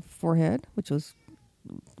my forehead, which was,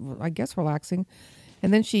 I guess, relaxing.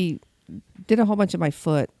 And then she did a whole bunch of my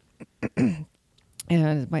foot and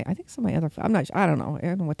I think some of my other foot. I don't know. I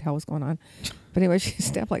don't know what the hell was going on. But anyway, she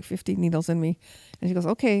stabbed like 15 needles in me and she goes,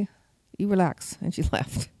 okay, you relax. And she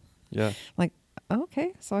left. Yeah. Like,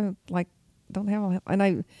 okay. So I like don't have, and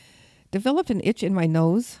I developed an itch in my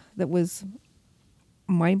nose that was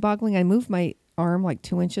mind-boggling. I moved my arm like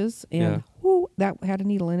 2 inches, and whoo, that had a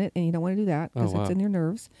needle in it, and you don't want to do that because it's in your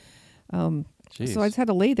nerves. So I just had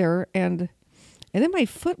to lay there, and then my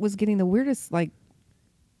foot was getting the weirdest, like,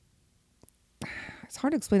 it's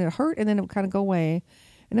hard to explain. It hurt, and then it would kind of go away,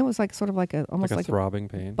 and it was like sort of like almost like throbbing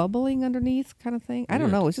pain, bubbling underneath kind of thing. I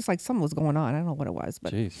don't know. It's just like something was going on. I don't know what it was,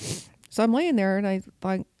 but so I'm laying there, and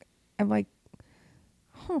I'm like,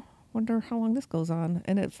 wonder how long this goes on.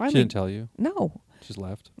 And it finally... She didn't tell you? No. She just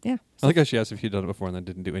left? Yeah. I like how she asked if you'd done it before and then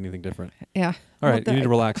didn't do anything different. Yeah. All right, you need to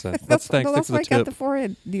relax then. That's thanks why for the I got the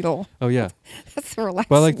forehead needle. Oh, yeah. That's the relaxing.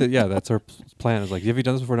 Well, I like that. Yeah, that's our plan. Is like, have you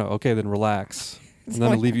done this before? No. Okay, then relax. And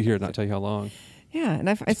then I'll leave you here and not tell you how long. Yeah, and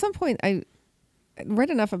at some point I read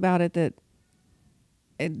enough about it that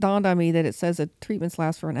it dawned on me that it says that treatments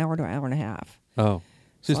last for an hour to an hour and a half. Oh.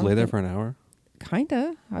 So just lay there for an hour?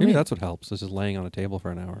 Kinda. Maybe that's what helps. Is just laying on a table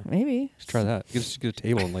for an hour. Maybe. Just try that. Just get a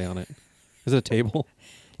table and lay on it. Is it a table?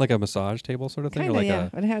 Like a massage table sort of thing? Kinda, or like yeah.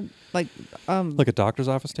 It had like a doctor's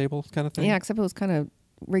office table kind of thing? Yeah, except it was kind of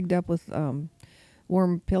rigged up with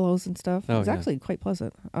warm pillows and stuff. Oh, it was actually quite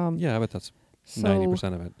pleasant. Yeah, I bet that's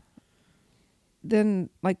 90% of it. Then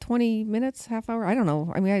like 20 minutes, half hour, I don't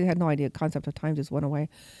know. I mean, I had no idea. Concept of time just went away.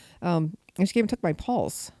 And she came and took my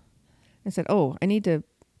pulse and said, oh, I need to,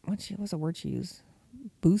 what was the word she used?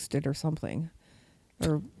 Boost it or something.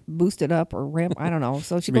 Or boost it up or ramp, I don't know.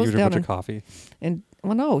 So she goes down a bunch of coffee. And,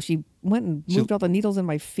 well, no, she went and moved all the needles in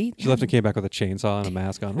my feet. She left and came back with a chainsaw and a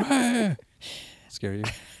mask on. Scare you.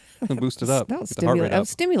 And boost it up. That was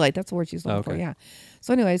stimulate. That's the word she's looking for, yeah.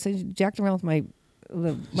 So anyway, so she jacked around with my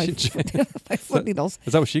foot needles.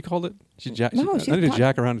 Is that what she called it? I need to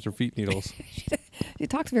jack around with her feet needles. She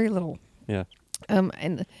talks very little. Yeah.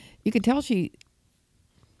 And you could tell she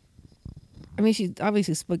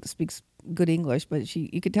obviously speaks good English, but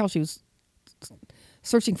you could tell she was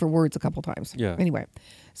searching for words a couple times. Yeah. Anyway,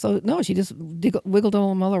 so no, she just wiggled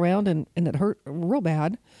them all around, and it hurt real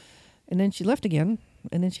bad. And then she left again,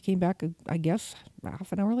 and then she came back, I guess,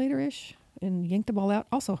 half an hour later-ish, and yanked the ball out.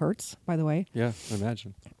 Also hurts, by the way. Yeah, I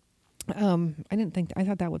imagine. I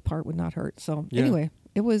thought that part would not hurt. So anyway,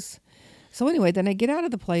 it was. So anyway, then I get out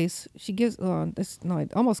of the place. She gives I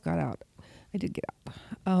almost got out. I did get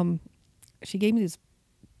out. She gave me this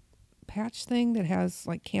patch thing that has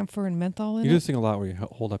like camphor and menthol in it. You do this thing a lot where you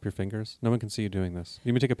hold up your fingers. No one can see you doing this. You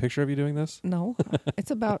want me to take a picture of you doing this? No,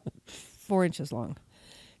 it's about 4 inches long.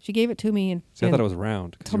 She gave it to me and I thought it was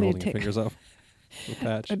round because you're holding your fingers up. The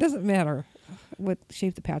patch. It doesn't matter what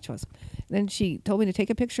shape the patch was. Then she told me to take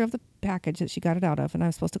a picture of the package that she got it out of, and I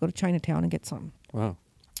was supposed to go to Chinatown and get some. Wow.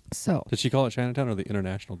 So did she call it Chinatown or the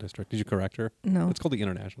International District? Did you correct her? No. It's called the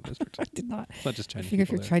International District. I did not. It's not just Chinese. I figure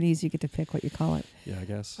if you're Chinese, you get to pick what you call it. Yeah, I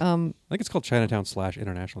guess. I think it's called Chinatown /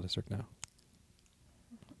 International District now.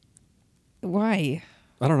 Why?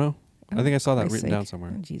 I don't know. I think I saw that written down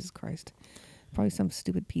somewhere. Oh, Jesus Christ. Probably some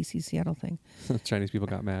stupid PC Seattle thing. Chinese people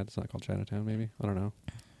got mad. It's not called Chinatown, maybe. I don't know.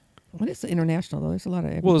 What is the international, though? There's a lot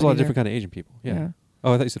of... Well, there's a lot of different kind of Asian people. Yeah.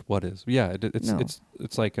 Oh, I thought you said what is. Yeah,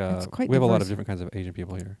 it's like we have diverse. A lot of different kinds of Asian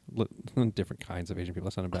people here. Different kinds of Asian people.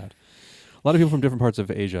 That sounded bad. A lot of people from different parts of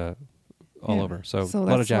Asia all over. So a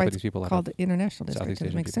lot of Japanese people. Called the International District. Southeast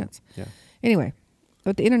Asian makes people. sense. Yeah. Anyway,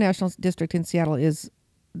 but the International District in Seattle is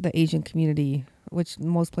the Asian community, which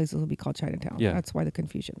most places will be called Chinatown. Yeah. That's why the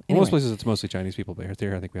confusion. Anyway. Most places it's mostly Chinese people, but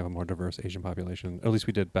here I think we have a more diverse Asian population. At least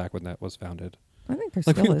we did back when that was founded. I think there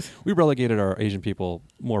still is. We relegated our Asian people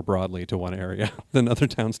more broadly to one area than other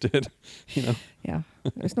towns did. You know. Yeah.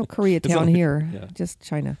 There's no Koreatown here. Yeah. Just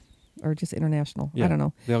China, or just international. Yeah. I don't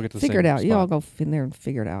know. They all get to the figure same it out. spot. You all go in there and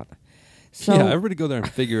figure it out. So yeah, everybody go there and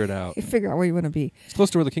figure it out. Figure out where you want to be. It's close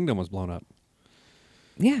to where the kingdom was blown up.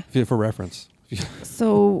 Yeah. For reference.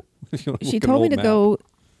 So she told me to go,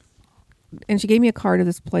 and she gave me a card of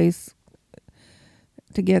this place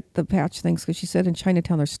to get the patch things because she said in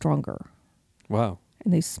Chinatown they're stronger. Wow.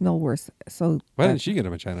 And they smell worse. So why didn't she get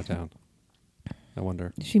them in Chinatown? I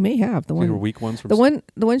wonder. She may have the one. Were weak ones from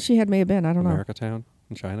the one she had may have been. I don't know. America Town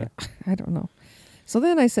in China. I don't know. So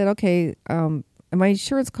then I said, okay, my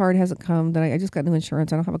insurance card hasn't come. That I just got new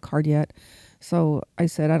insurance. I don't have a card yet. So I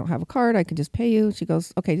said, I don't have a card. I can just pay you. She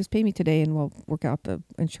goes, okay, just pay me today and we'll work out the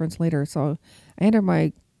insurance later. So I enter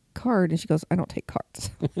my card and she goes, I don't take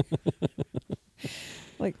cards.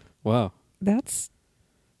 Like, Wow. that's,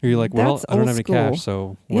 You're like, well, That's I don't old have any school. cash,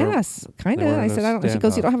 so yes, kind of. then we're I gonna said, I don't. She stand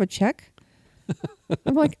goes, you off. don't have a check?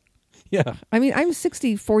 I'm like, yeah. I mean, I'm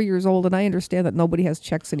 64 years old and I understand that nobody has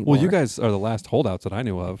checks anymore. Well, you guys are the last holdouts that I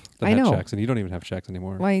knew of that I had know. checks, and you don't even have checks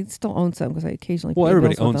anymore. Well, I still own some because I occasionally Well, pay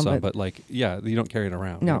everybody bills with owns them, some, but like, yeah, you don't carry it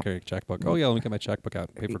around. You No. don't carry a checkbook. Oh yeah, let me get my checkbook out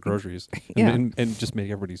and pay for groceries. Yeah. And just make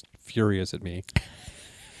everybody furious at me.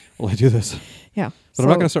 Well, I do this, yeah. but I'm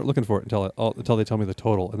not going to start looking for it until they tell me the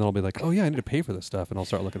total, and then I'll be like, oh yeah, I need to pay for this stuff, and I'll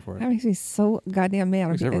start looking for it. That makes me so goddamn mad.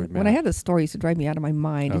 Makes everyone When mad. I had this story, it used to drive me out of my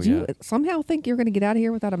mind. Oh, Did you yeah. somehow think you're going to get out of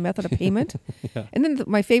here without a method of payment? Yeah. And then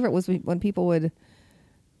my favorite was when people would,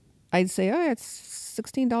 I'd say, oh, it's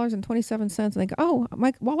 $16.27. And they go, oh,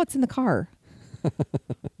 my wallet's in the car.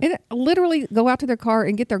 And literally go out to their car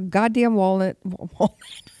and get their goddamn wallet.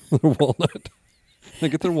 Their walnut. They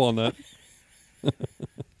get their walnut.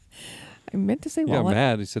 I meant to say Yeah, wallet.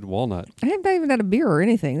 mad. He said walnut. I haven't even had a beer or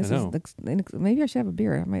anything. I This know. is maybe I should have a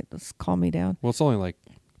beer. I might just calm me down. Well, it's only like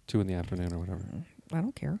 2 p.m. or whatever. I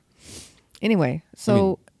don't care. Anyway,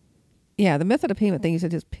 so yeah, the method of payment thing you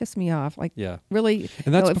said just pissed me off. Like, Yeah. really,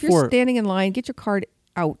 And that's no, if before- you're standing in line, get your card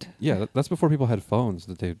out. Yeah, that's before people had phones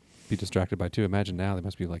that they'd be distracted by too. Imagine now they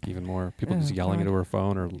must be like even more people just Oh, yelling God. into her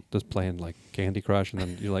phone or just playing like Candy Crush, and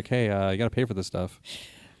then you're like, hey, you got to pay for this stuff.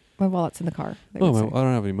 My wallet's in the car. they Oh, would I say.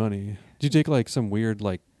 don't have any money. Do you take like some weird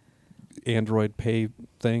like Android Pay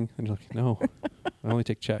thing? And you're like, no, I only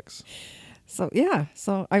take checks. So yeah,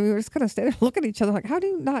 so I mean, we were just kind of standing, looking at each other like, how do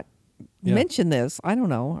you not Yeah. mention this? I don't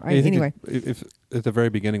know. Yeah, you think Anyway, if at the very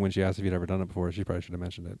beginning when she asked if you'd ever done it before, she probably should have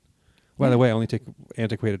mentioned it. By the way, I only take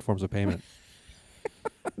antiquated forms of payment.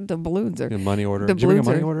 the balloons are Money order. the Did you bring a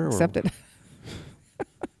balloons money are order? Or accepted.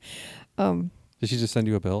 did she just send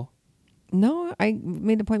you a bill? No, I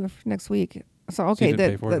made an appointment for next week. So you okay,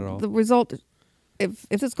 didn't pay for it at all? the result, if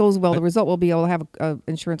this goes well, I- the result will be able to have a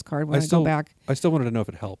insurance card when I go back. I still wanted to know if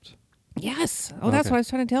it helped. Yes. Oh, that's Okay. what I was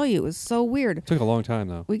trying to tell you. It was so weird. It took a long time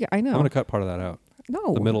though. I know. I'm gonna cut part of that out.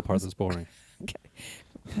 No. The middle part that's boring.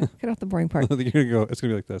 Get out the boring part. You're gonna go. It's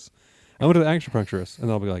gonna be like this. I went to the acupuncturist, and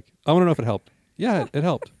then I'll be like, I want to know if it helped. Yeah, it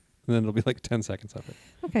helped. And then it'll be like 10 seconds of it.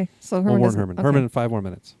 Okay. So We'll Herman. warn doesn't- Herman. okay. Herman in 5 more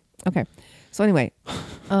minutes. Okay. So anyway,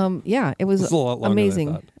 yeah, it was This is a lot longer than I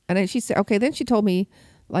amazing. thought. And then she said, okay, then she told me,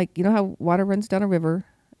 like, you know how water runs down a river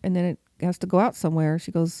and then it has to go out somewhere.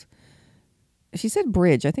 She said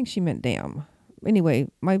bridge. I think she meant dam. Anyway,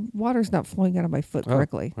 my water's not flowing out of my foot Oh,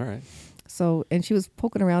 correctly. all right. So, and she was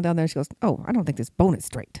poking around down there. She goes, oh, I don't think this bone is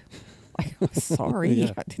straight. Like, sorry.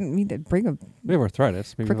 Yeah. I didn't mean to bring a, We have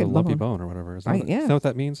arthritis. Maybe we have a Frickin' lumpy bone. bone or whatever. Is Right, that, yeah. is that what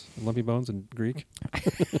that means? Lumpy bones in Greek?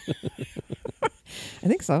 I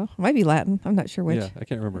think so. Might be Latin. I'm not sure which. Yeah, I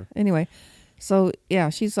can't remember. Anyway, so yeah,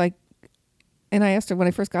 she's like, and I asked her when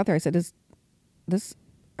I first got there, I said, does this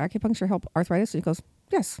acupuncture help arthritis? She goes,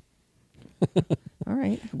 yes. All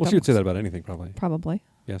right. Well, she would say that about anything, probably. Probably.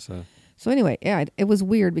 Yes. So anyway, yeah, it was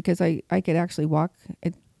weird because I could actually walk.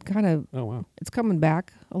 It kind of, Oh, wow. it's coming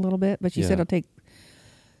back a little bit, but she Yeah. said it'll take,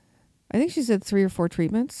 I think she said 3 or 4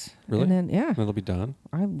 treatments. Really? And then, yeah, And it'll be done.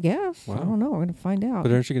 I guess. I Wow. don't know. We're going to find out.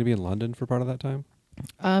 But aren't you going to be in London for part of that time?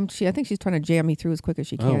 I think she's trying to jam me through as quick as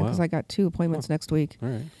she Oh, can wow. because I got 2 appointments next week. All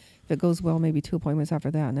right. If it goes well, maybe 2 appointments after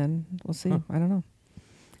that, and then we'll see. Huh. I don't know.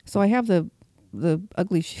 So I have the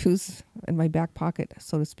ugly shoes in my back pocket,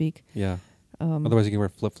 so to speak. Yeah. Otherwise, you can wear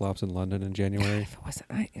flip-flops in London in January. If it wasn't,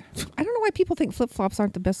 I don't know why people think flip flops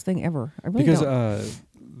aren't the best thing ever. I really Because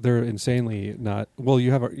don't. they're insanely not. Well,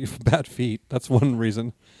 you have bad feet. That's one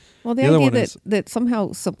reason. Well, the the other idea one that, is- that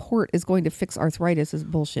somehow support is going to fix arthritis is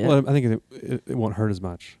bullshit. Well, I think it won't hurt as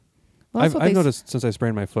much. Well, that's what I've they noticed since I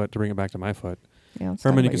sprained my foot, to bring it back to my foot. Yeah, let's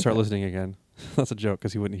talk Herman, you about can your start foot. listening again. That's a joke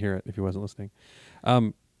because he wouldn't hear it if he wasn't listening.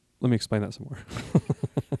 Let me explain that some more.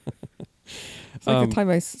 It's like the time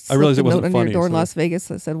I realized slipped it a wasn't note under your funny, door in so- Las Vegas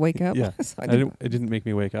that said "Wake up." Yeah, So I didn't. It didn't make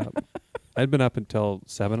me wake up. I'd been up until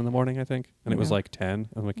 7 in the morning, I think, and it was Yeah. like 10.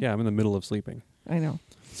 I'm like, yeah, I'm in the middle of sleeping. I know.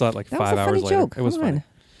 Saw it like That 5 was a hours funny later. joke. It was Come on.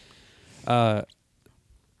 funny.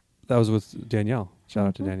 That was with Danielle. Shout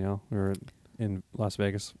out to Mhm. Danielle. We were in Las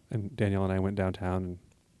Vegas, and Danielle and I went downtown and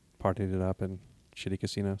partied it up in shitty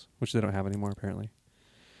casinos, which they don't have anymore apparently.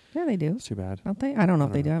 Yeah, they do. It's too bad. Don't they? I don't know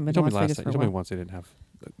if they do. I've You been told to me Las last Vegas time. for You a told me while. once they didn't have.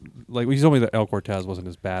 Like you told me that El Cortez wasn't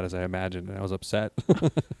as bad as I imagined, and I was upset.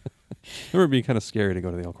 It would be kind of scary to go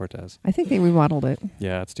to the El Cortez. I think they remodeled it.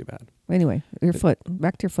 Yeah, it's too bad. Anyway, your foot.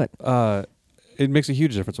 Back to your foot. It makes a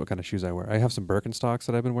huge difference what kind of shoes I wear. I have some Birkenstocks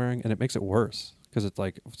that I've been wearing, and it makes it worse because it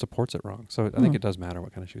like supports it wrong. So I think it does matter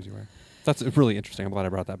what kind of shoes you wear. That's really interesting. I'm glad I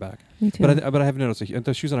brought that back. Me too. But I have noticed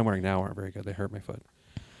the shoes that I'm wearing now aren't very good. They hurt my foot,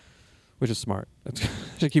 which is smart. I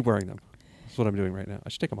should keep wearing them. That's what I'm doing right now. I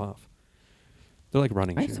should take them off. They're like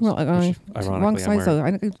running I have shoes. some real, which ironically, wrong I'm size wearing. though.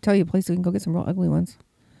 I can tell you a place you can go get some real ugly ones.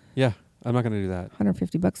 Yeah, I'm not going to do that.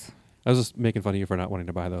 $150. I was just making fun of you for not wanting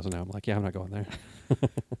to buy those, and now I'm like, yeah, I'm not going there.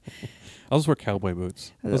 I'll just wear cowboy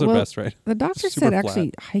boots. Those are Well, best, right? The doctor Super said flat.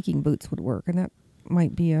 actually hiking boots would work, and that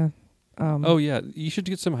might be a. Oh yeah, you should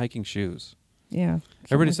get some hiking shoes. Yeah.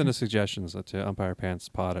 Everybody send us suggestions to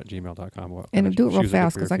umpirepantspod@gmail.com. And do it real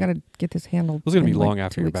fast because I got to get this handled. This is going to be in, long like,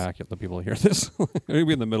 after 2 you're weeks. back. The people will hear this. We're going to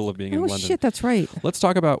be in the middle of being in Oh London. shit, that's right. Let's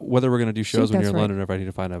talk about whether we're going to do shows Shit, when you're in that's right. London or if I need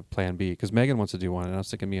to find a plan B. Because Megan wants to do one, and I was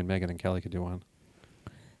thinking me and Megan and Kelly could do one.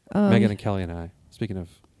 Megan and Kelly and I. Speaking of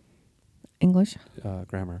English.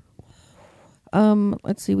 grammar.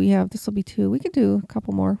 Let's see. We have this will be 2. We could do a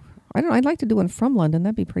couple more. I don't know. I'd like to do one from London.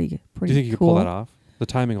 That'd be pretty Do you think you could cool. pull that off? The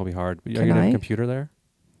timing will be hard. Are you Can going to have I? a computer there?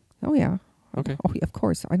 Oh yeah. Okay. Oh, yeah, of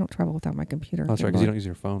course. I don't travel without my computer. Oh, that's Good right, because you Lord. don't use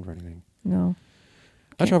your phone for anything. No.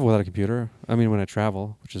 I travel without a computer. I mean, when I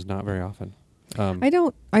travel, which is not very often.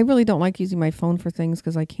 I really don't like using my phone for things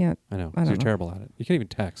because I can't. I know. I 'Cause don't you're know. terrible at it. You can't even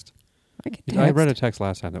text. I can text. I read a text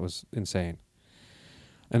last time that was insane.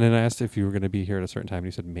 And then I asked if you were going to be here at a certain time, and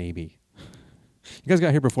you said maybe. You guys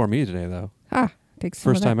got here before me today, though. Takes some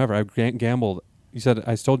of First that. time ever. I gambled. You said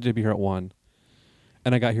I told you to be here at 1,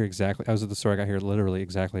 and I got here exactly. I was at the store. I got here literally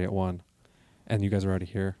exactly at 1, and you guys were already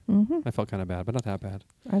here. Mm-hmm. I felt kind of bad, but not that bad.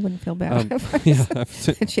 I wouldn't feel bad. Yeah,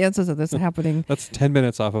 The chances of this happening. that's 10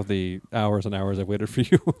 minutes off of the hours and hours I've waited for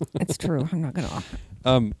you. It's true. I'm not gonna.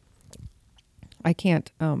 um, I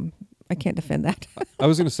can't. I can't defend that. I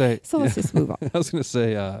was going to say. So let's just move on. I was going to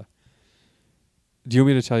say. Do you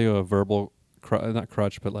want me to tell you a verbal, not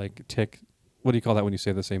crutch, but like tick? What do you call that when you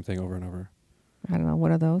say the same thing over and over? I don't know.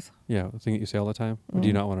 What are those? Yeah, the thing that you say all the time. Or do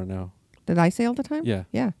you not want to know? Did I say all the time? Yeah,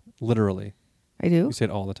 Yeah, literally. I do. You say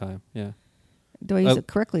it all the time. Yeah. Do I use it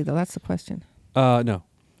correctly though? That's the question. No.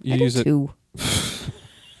 You I do use it. too.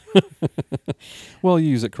 Well, you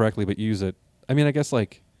use it correctly, but you use it. I mean, I guess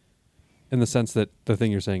like, in the sense that the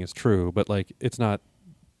thing you're saying is true, but like it's not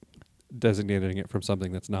designating it from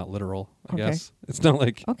something that's not literal. I Okay. guess it's not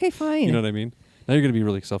like Okay, fine. you know what I mean. Now you're gonna be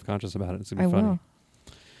really self-conscious about it. It's gonna I be funny.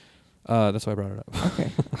 will. That's why I brought it up.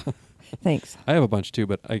 Okay. Thanks. I have a bunch too,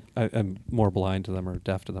 but I am more blind to them or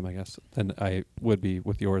deaf to them, I guess, than I would be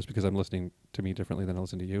with yours because I'm listening to me differently than I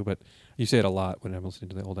listen to you. But you say it a lot when I'm listening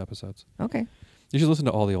to the old episodes. Okay. You should listen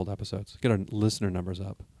to all the old episodes. Get our listener numbers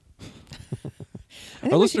up. I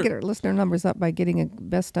think we should get our listener numbers up by getting a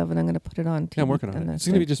best of, and I'm going to put it on TV. Yeah, I'm working on it. It's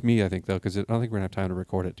going to be just me, I think, though, because I don't think we're going to have time to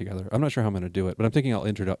record it together. I'm not sure how I'm going to do it, but I'm thinking I'll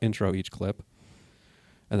intro each clip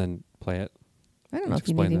and then play it. I don't know Just if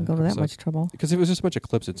you need to explain even the go to that episode. much trouble. Because if it was just a bunch of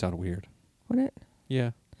clips, it'd sound weird. Would it?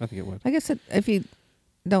 Yeah, I think it would. I guess if you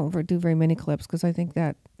don't do very many clips, because I think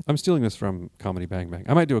that. I'm stealing this from Comedy Bang Bang.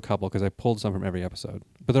 I might do a couple because I pulled some from every episode,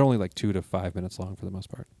 but they're only like 2 to 5 minutes long for the most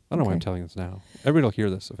part. I don't know why I'm Okay. telling this now. Everybody will hear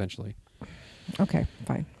this eventually. Okay,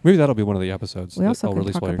 fine. Maybe that'll be one of the episodes We that also I'll can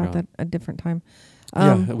release talk while you're about gone. that a different time.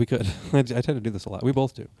 Yeah, we could. I tend to do this a lot. We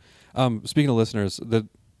both do. Speaking of listeners, the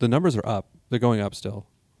numbers are up. They're going up still.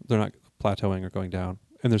 They're not plateauing or going down.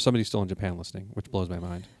 And there's somebody still in Japan listening, which blows my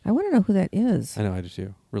mind. I want to know who that is. I know, I do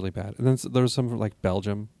too. Really bad. And then there was some from like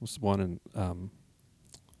Belgium, was one in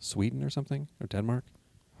Sweden or something, or Denmark.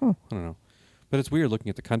 Huh. I don't know. But it's weird looking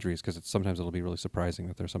at the countries because sometimes it'll be really surprising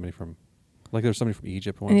that there's somebody from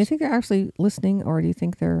Egypt once. And you think they're actually listening, or do you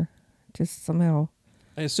think they're just somehow?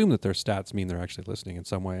 I assume that their stats mean they're actually listening in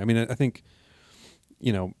some way. I mean, I think,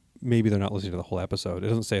 maybe they're not listening to the whole episode. It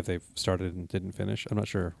doesn't say if they've started and didn't finish. I'm not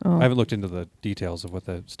sure. Oh. I haven't looked into the details of what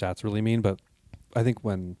the stats really mean, but I think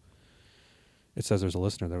when it says there's a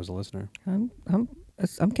listener, there was a listener. I'm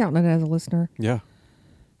counting it as a listener. Yeah.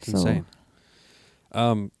 It's So- insane.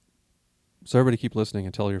 So everybody keep listening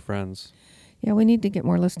and tell your friends. Yeah, we need to get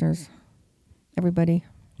more listeners. Everybody,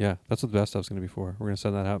 Yeah, that's what the best stuff's going to be for. We're going to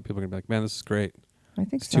send that out. People are going to be like, man, this is great. I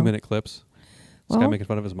think It's so. 2-minute clips. This guy Well, making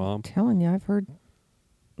fun of his mom. I'm telling you, I've heard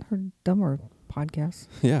dumber podcasts.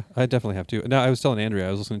 Yeah, I definitely have to. Now, I was telling Andrea,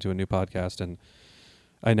 I was listening to a new podcast, and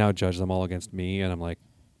I now judge them all against me, and I'm like,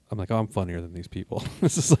 oh, I'm funnier than these people.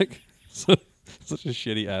 This is like such a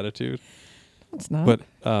shitty attitude. It's not. But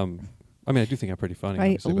I mean, I do think I'm pretty funny. I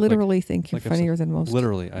obviously, but, literally think you're like I've said, funnier than most.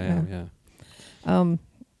 literally, I am. Yeah,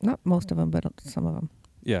 Not most of them, but some of them.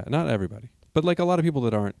 yeah, not everybody, but like a lot of people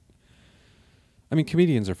that aren't. I mean,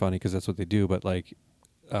 comedians are funny because that's what they do, but like,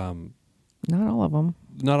 Not all of them.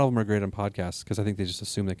 not all of them are great on podcasts because I think they just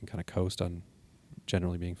assume they can kind of coast on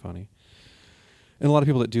generally being funny. And a lot of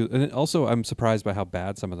people that do, and also I'm surprised by how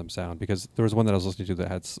bad some of them sound, because there was one that I was listening to that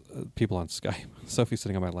had people on Skype. Sophie's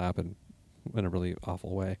sitting on my lap in a really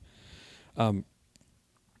awful way.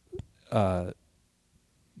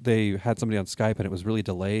 They had somebody on Skype and it was really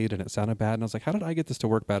delayed and it sounded bad. And I was like, how did I get this to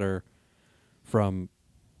work better from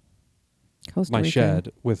Costa my Rica.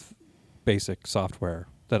 shed with basic software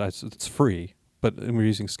it's free, but and we're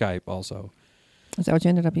using Skype also. Is that what you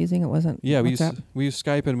ended up using? It wasn't. Yeah, we use WhatsApp?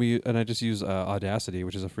 Skype and I just use Audacity,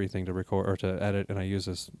 which is a free thing to record or to edit, and I use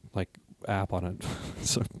this like app on it,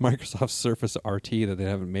 so Microsoft Surface RT that they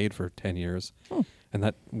haven't made for 10 years, and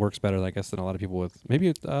that works better, I guess, than a lot of people with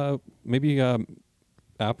maybe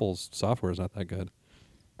Apple's software is not that good.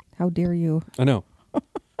 How dare you? I know.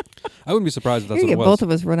 I wouldn't be surprised if that's You're what it gonna get was. both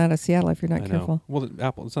of us run out of Seattle if you're not I careful. know.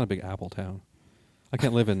 Well, it's not a big Apple town. I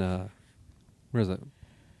can't live in where is it?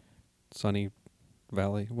 Sunny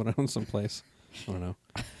Valley, someplace. I don't know.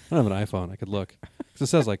 I don't have an iPhone. I could look. 'Cause it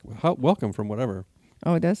says like welcome from whatever.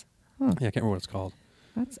 Oh, it does? Huh. Yeah, I can't remember what it's called.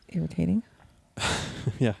 That's irritating.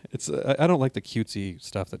 Yeah, it's. I don't like the cutesy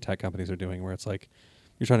stuff that tech companies are doing, where it's like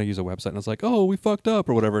you're trying to use a website and it's like, oh, we fucked up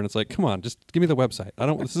or whatever, and it's like, come on, just give me the website. I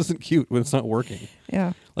don't. This isn't cute when it's not working.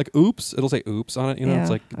 Yeah. Like, oops, it'll say oops on it. You know, Yeah, it's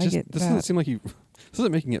like I get this that. doesn't seem like you. This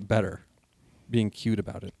isn't making it better. Being cute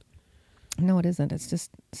about it. No, it isn't. It's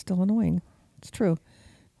just still annoying. It's true.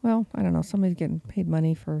 Well, I don't know. Somebody's getting paid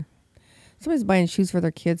money for. Somebody's buying shoes for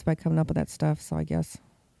their kids by coming up with that stuff. So I guess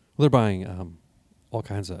Well, they're buying all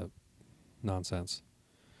kinds of nonsense.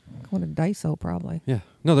 going to Daiso probably. Yeah.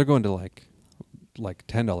 No, they're going to like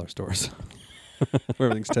 $10 stores where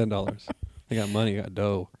everything's $10. They got money, got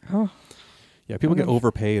dough. Oh, Yeah, people get Wonder if-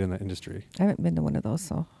 overpaid in that industry. I haven't been to one of those,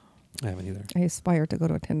 so I haven't either. I aspire to go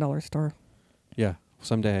to a $10 store. Yeah,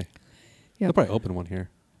 someday. Yeah, They'll probably open one here.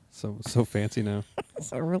 So fancy now.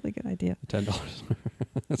 that's a really good idea. $10.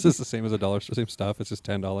 It's just the same as a dollar store, same stuff. It's just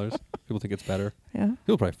 $10. People think it's better. Yeah,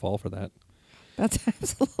 People probably fall for that. that's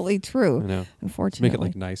absolutely true. I know. Unfortunately, Make it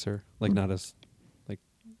like nicer, like not as like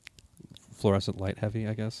fluorescent light heavy,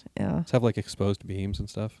 I guess. yeah, Let's have like exposed beams and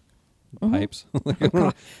stuff, Mhm. pipes. Like, I don't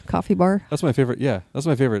know. coffee bar. That's my favorite. Yeah, that's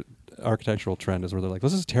my favorite architectural trend is where they're like,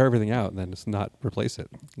 let's just tear everything out and then just not replace it,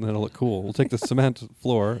 and then it'll look cool. We'll take the cement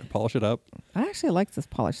floor, polish it up. I actually like this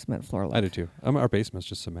polished cement floor look. I do too. Our basement's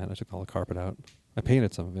just cement. I took all the carpet out. I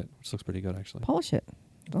painted some of it, which looks pretty good actually. Polish it.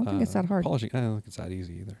 Don't think it's that hard. Polishing, I don't think it's that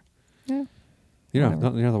easy either. Yeah, You're Whatever.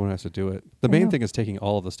 not the one who has to do it. The I main know. thing is taking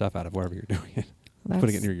all of the stuff out of wherever you're doing it, putting it in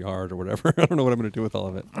That's- your yard or whatever. I don't know what I'm going to do with all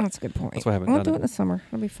of it. That's a good point. That's why I haven't I'll done do it it. in the summer.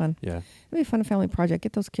 It'll be fun. Yeah, It'll be a fun family project.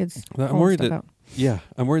 Get those kids. I'm pulling worried stuff that. out. Yeah,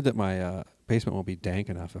 I'm worried that my basement won't be dank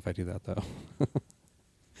enough if I do that though.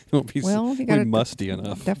 It won't be Well, you won't got be musty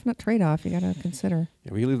enough. Definite trade-off. You got to consider.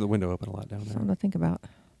 Yeah, we leave the window open a lot down Something there. to think about.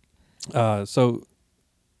 So,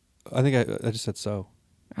 I think I just said so.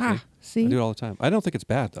 See, I do it all the time. I don't think it's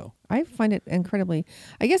bad though. I find it incredibly.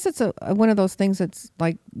 I guess it's a one of those things that's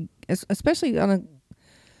like, especially on a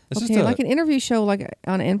It's okay, just like an interview show, like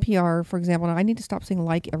on NPR, for example. And I need to stop saying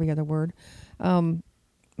like every other word,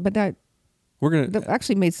 but that that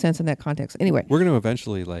actually made sense in that context. Anyway, we're gonna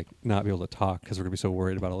eventually like not be able to talk because we're gonna be so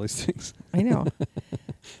worried about all these things. I know.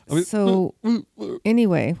 I mean, So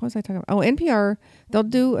anyway, what was I talking about? Oh, NPR, they'll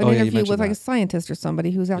do an Oh, yeah, you interview mentioned with like that. a scientist or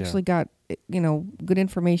somebody who's actually got good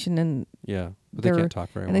information, and Yeah, but they they're- can't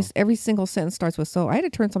talk very and well. every single sentence starts with so. I had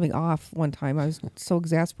to turn something off one time. I was so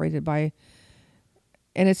exasperated by,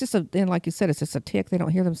 and it's just and like you said, it's just a tick. They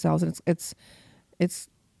don't hear themselves, and it's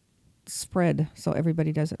spread, so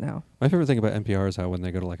everybody does it now. My favorite thing about NPR is how when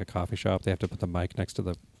they go to like a coffee shop, they have to put the mic next to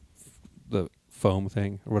the foam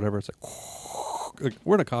thing or whatever. It's like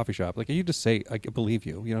we're in a coffee shop. Like you just say, I believe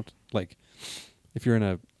you. You don't have to, like if you're in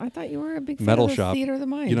a I thought you were a big fan metal of the shop, Theater of the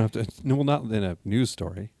Mind. you don't have to. No, well, not in a news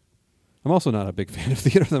story. I'm also not a big fan of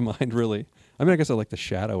Theater of the Mind, really. I mean, I guess I like The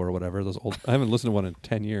Shadow or whatever. Those old. I haven't listened to one in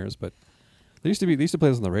 10 years, but they used to play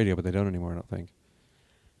this on the radio, but they don't anymore. I don't think.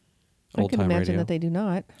 I Old can time imagine radio, that they do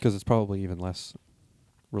not. because it's probably even less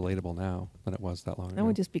relatable now than it was that long ago. That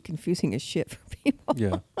would just be confusing as shit for people.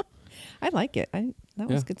 Yeah, I like it. That was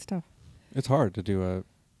Yeah. good stuff. it's hard to do a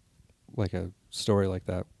story like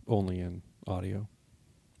that only in audio.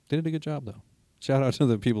 They did a good job though. Shout out to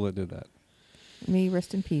the people that did that. May you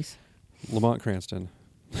rest in peace. Lamont Cranston.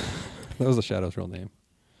 That was the Shadow's real name.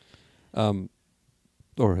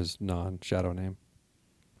 Or his non-Shadow name.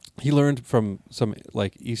 He learned from some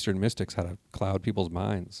like Eastern mystics how to cloud people's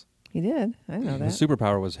minds. He did. I know that. His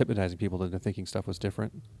superpower was hypnotizing people into thinking stuff was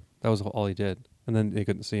different. That was all he did. And then they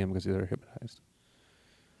couldn't see him because they were hypnotized.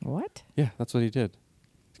 What? Yeah, that's what he did.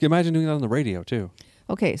 You can imagine doing that on the radio too.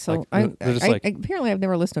 Okay, so Like, I, they're just I, like- apparently I've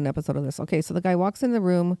never listened to an episode of this. Okay, so the guy walks in the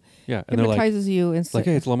room, Yeah, and they're like, hypnotizes you, and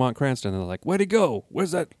hey, it's Lamont Cranston. And they're like, where'd he go? Where'd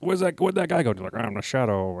that guy go? They're like, I'm the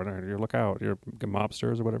shadow. You look out. You're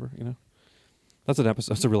mobsters or whatever, you know? That's an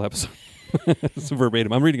episode. That's a real episode. It's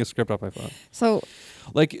verbatim. I'm reading a script off my phone. So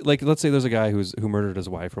Like, let's say there's a guy who murdered his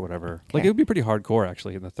wife or whatever. Like, Okay. it would be pretty hardcore,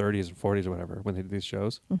 actually, in the 30s and 40s or whatever, when they did these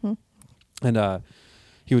shows. mhm. And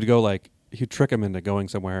he would go, like, he'd trick him into going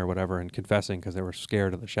somewhere or whatever and confessing because they were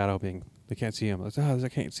scared of the shadow being, they can't see him. Like, I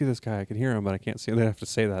can't see this guy. I can hear him, but I can't see him. They'd have to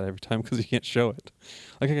say that every time because you can't show it.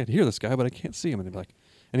 Like, I can hear this guy, but I can't see him. And they'd be like,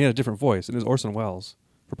 and he had a different voice. And it was Orson Welles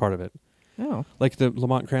for part of it. Oh, Like, the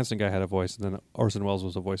Lamont Cranston guy had a voice, and then Orson Welles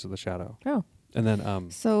was the voice of the shadow. oh. And then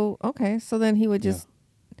So okay, so then he would Yeah. just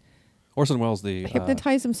Orson Welles, the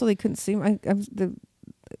hypnotize him so they couldn't see him.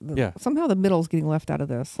 Yeah. Somehow the middle's getting left out of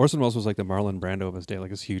this. Orson Welles was like the Marlon Brando of his day, like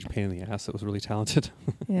this huge pain in the ass that was really talented.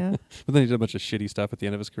 Yeah. But then he did a bunch of shitty stuff at the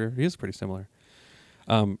end of his career. He is pretty similar.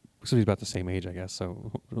 So he's about the same age, I guess.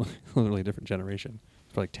 So literally a different generation.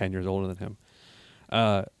 He's probably like 10 years older than him.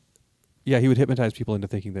 Yeah, he would hypnotize people into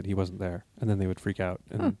thinking that he wasn't there, and then they would freak out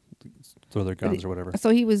and throw their guns or whatever.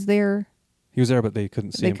 So he was there. He was there, but they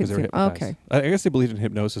couldn't see They him because they were couldn't see him. hypnotized. Okay. I guess they believed in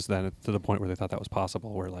hypnosis then to the point where they thought that was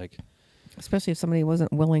possible. Where like, Especially if somebody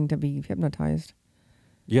wasn't willing to be hypnotized.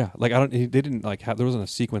 yeah, like they didn't like have. There wasn't a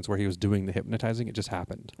sequence where he was doing the hypnotizing. It just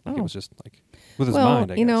happened. Like it Oh. was just like with his well,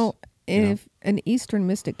 mind. I you guess. know, you know? if an Eastern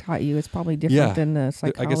mystic taught you, it's probably different Yeah. than the I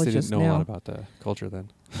psychologist guess they didn't know now. a lot about the culture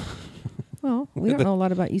then. Well, we don't know a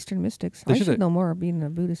lot about Eastern mystics. They I should- should know more, being a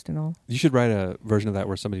Buddhist and all. You should write a version of that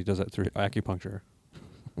where somebody does that through acupuncture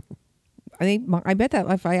I bet that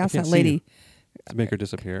if I asked can't that see lady, to make her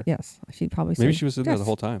disappear. yes, she'd probably say Maybe she was in there the "Yes,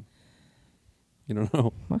 whole time. You don't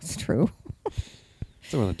know. That's true.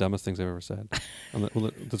 It's one of the dumbest things I've ever said.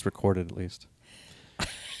 That's recorded at least.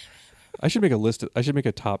 I should make a list. I should make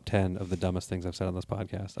a top 10 of the dumbest things I've said on this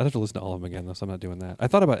podcast. I'd have to listen to all of them again, though, so I'm not doing that. I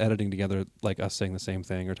thought about editing together, like us saying the same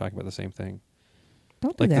thing or talking about the same thing.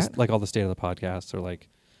 Don't do Like that. like all the state of the podcasts or like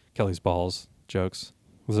Kelly's balls jokes.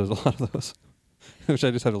 There's a lot of those. Which I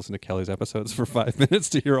just have to listen to Kelly's episodes for 5 minutes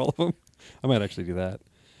to hear all of them. I might actually do that.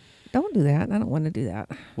 Don't do that. I don't want to do that.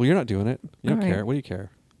 Well, you're not doing it. You don't All right. care. What do you care?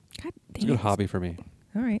 God It's a dang good it. hobby for me.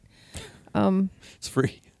 All right. It's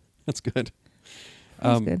free. That's good.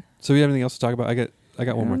 That's good. So you have anything else to talk about? I got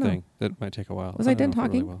one I more don't know. thing that might take a while. Was I don't done know if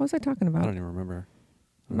it really talking? will. What was I talking I about? don't even remember.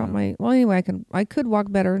 I don't About know. my well, anyway, I could walk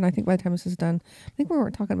better, and I think by the time this is done, I think we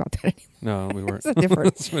weren't talking about that anymore. No, we weren't. It's a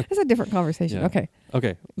different. It's a different conversation. Yeah. Okay.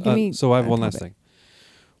 Okay. Give me So I have a one last topic. thing.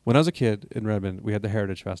 When I was a kid in Redmond, we had the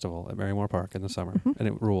Heritage Festival at Marymore Park in the summer, Mhm. and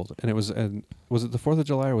it ruled. And it was was it the 4th of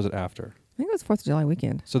July or was it after? I think it was 4th of July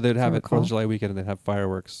weekend. So they'd have I it 4th recall. of July weekend, and they'd have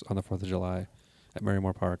fireworks on the 4th of July at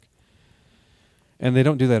Marymore Park. And they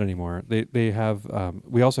don't do that anymore. They have.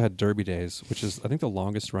 We also had Derby Days, which is I think the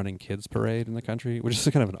longest running kids parade in the country, which is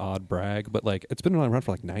kind of an odd brag, but like it's been around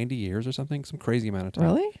for like 90 years or something, some crazy amount of time.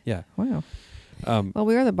 Really? Yeah. Wow. Well,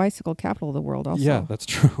 we are the bicycle capital of the world, also. Yeah, that's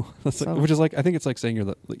true. That's So- which is like I think it's like saying you're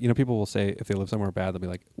the. You know, people will say if they live somewhere bad, they'll be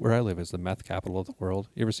like, "Where I live is the meth capital of the world."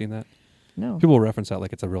 You ever seen that? No. People will reference that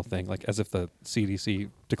like it's a real thing, like as if the CDC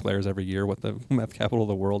declares every year what the meth capital of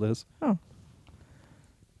the world is. Oh.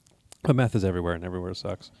 But meth is everywhere, and everywhere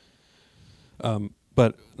sucks.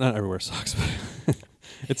 But not everywhere sucks. But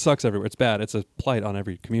it sucks everywhere. It's bad. It's a plight on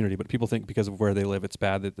every community. But people think because of where they live, it's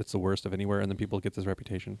bad, that it's the worst of anywhere, and then people get this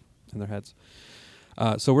reputation in their heads.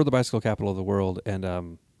 So we're the bicycle capital of the world,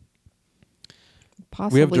 and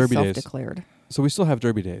Possibly Derby Days. self-declared. so we still have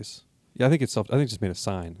Derby Days. Yeah, I think it's just made a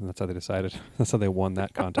sign, and that's how they decided. That's how they won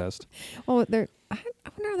that contest. Oh, I wonder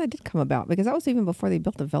how that did come about, because that was even before they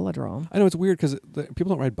built the velodrome. I know it's weird because people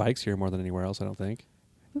don't ride bikes here more than anywhere else. I don't think.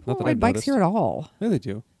 People Not don't that ride I've bikes noticed. here at all. Yeah, they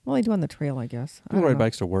do. Well, they do on the trail, I guess. I People don't ride know.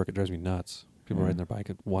 bikes to work. It drives me nuts. People Yeah. riding their bike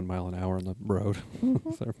at 1 mile an hour on the road,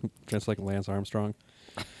 just like Lance Armstrong,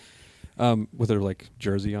 with their like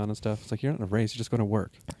jersey on and stuff. It's like you're not in a race. You're just going to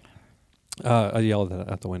work. I yell that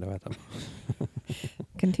out the window at them.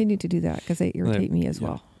 Continue to do that, because they irritate me as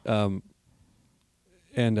Yeah. well.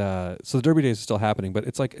 So the Derby Days is still happening, but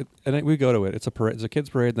it's like, we go to it. It's a parade. It's a kids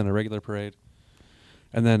parade, then a regular parade,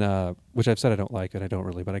 and then which I've said I don't like, and I don't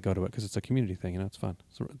really, but I go to it because it's a community thing. You know, it's fun.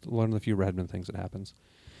 It's one of the few Redmond things that happens,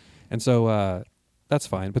 and so that's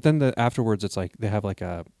fine. But then afterwards, it's like they have like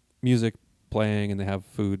a music playing, and they have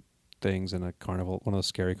food things, and a carnival, one of those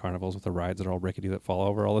scary carnivals with the rides that are all rickety that fall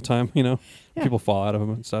over all the time. You know, Yeah. people fall out of them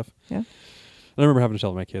and stuff. Yeah. And I remember having to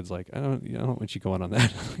tell my kids, like, I don't want you going on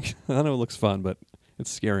that. I know it looks fun, but it's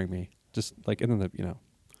scaring me. Just like, and then not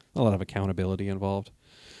a lot of accountability involved.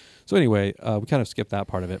 So anyway, we kind of skipped that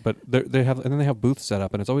part of it, but they have, and then they have booths set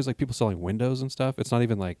up, and it's always like people selling windows and stuff. It's not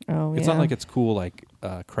even like, Oh, it's yeah. not like it's cool like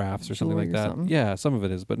crafts or something Jewelry like or that. something. Yeah, some of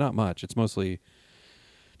it is, but not much. It's mostly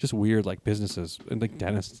just weird like businesses and like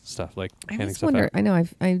dentist stuff, like I handing just stuff wonder. out. I know.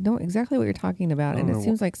 I know exactly what you're talking about, I and don't it know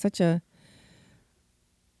seems like such a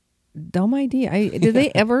dumb idea. Did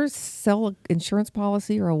they ever sell an insurance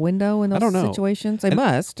policy or a window in I those don't know. situations? They And-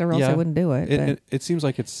 must, or else yeah, they wouldn't do it. but It seems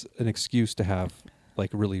like it's an excuse to have like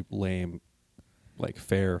really lame, like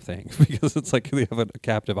fair things because it's like they have a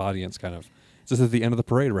captive audience kind of. It's just at the end of the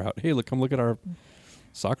parade route. Hey, come look at our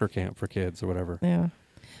soccer camp for kids or whatever. yeah,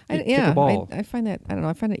 Kick a ball. I find that. I don't know.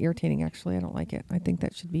 I find it irritating. Actually, I don't like it. I think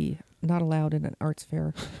that should be not allowed in an arts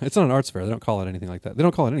fair. It's not an arts fair. They don't call it anything like that. They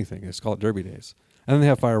don't call it anything. They just call it Derby Days. And then they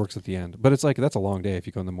have fireworks at the end. But it's like, that's a long day if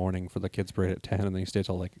you go in the morning for the kids' parade at 10 and then you stay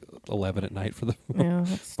till like 11 at night for the Yeah,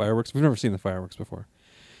 that's, fireworks. We've never seen the fireworks before.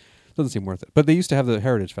 Doesn't seem worth it. But they used to have the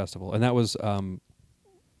Heritage Festival, and that was,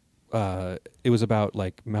 it was about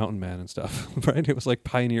like mountain men and stuff, right? It was like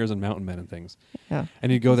pioneers and mountain men and things. yeah.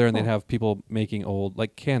 And you'd go there and they'd Cool. have people making old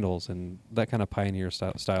like candles and that kind of pioneer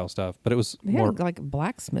style stuff. But it was They more had like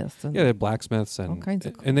blacksmiths and yeah, they had blacksmiths and all kinds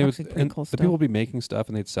of and they would actually pretty and cool the stuff. people would be making stuff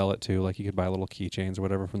and they'd sell it too. Like you could buy little keychains or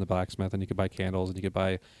whatever from the blacksmith, and you could buy candles and you could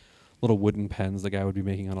buy little wooden pens the guy would be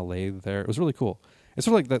making on a lathe there. It was really cool. It's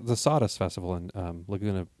sort of like the Sawdust Festival in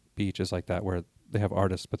Laguna Beach is like that, where they have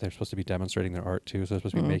artists, but they're supposed to be demonstrating their art too. So they're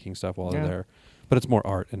supposed to be Mhm. making stuff while they're Yeah. there, but it's more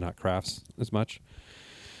art and not crafts as much.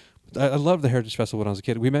 I loved the Heritage Festival when I was a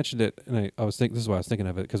kid. We mentioned it, and I was thinking this is why I was thinking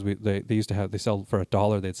of it, because they used to have, they sell for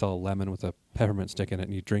 $1. They'd sell a lemon with a peppermint stick in it,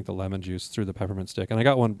 and you drink the lemon juice through the peppermint stick. And I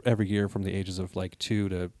got one every year from the ages of like 2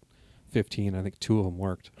 to 15. I think 2 of them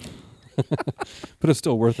worked, but it's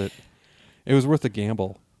still worth it. It was worth the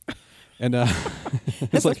gamble, and it's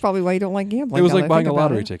That's like probably why you don't like gambling. it was now that like I buying think a about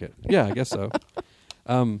lottery it. ticket. Yeah, I guess so.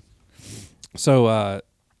 So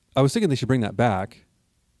I was thinking they should bring that back,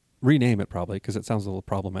 rename it probably, because it sounds a little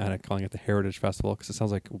problematic calling it the Heritage Festival, because it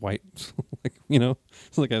sounds like white, like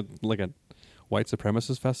it's like a white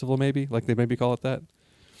supremacist festival maybe, like they maybe call it that.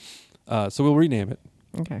 So we'll rename it,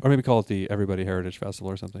 Okay. or maybe call it the Everybody Heritage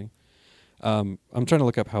Festival or something. I'm trying to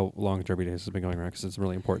look up how long Derby Days has been going around because it's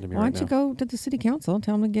really important to me Why right don't now. you go to the city council and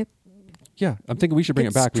tell them to get Yeah, I'm thinking we should bring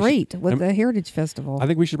it back. straight with I'm- the Heritage Festival? I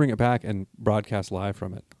think we should bring it back and broadcast live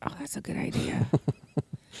from it. Oh, that's a good idea.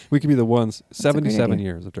 We could be the ones. a great 77 idea.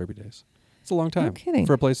 years of Derby Days. It's a long time No kidding.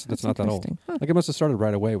 for a place that's not that old. interesting. Huh. Like it must have started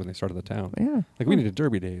right away when they started the town. Yeah. Like we needed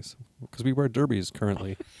Derby Days because we wear derbies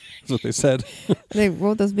currently. That's what they said. They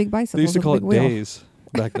rode those big bicycles. They used to with call a it big wheel. days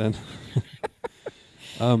back then.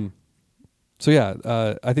 So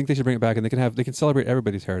yeah, I think they should bring it back, and they can celebrate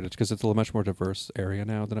everybody's heritage because it's a much more diverse area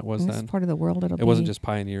now than it was In this then. part of the world, it'll It wasn't be just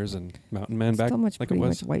pioneers and mountain men back still much like it pretty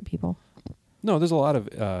was. much white people. No, there's a lot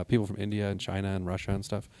of people from India and China and Russia and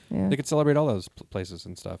stuff. Yeah. They could celebrate all those places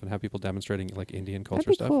and stuff, and have people demonstrating like Indian culture That'd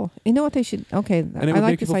be stuff. cool. You know what they should? Okay, it I would like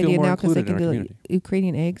make this people feel idea more now because they included can in our do community.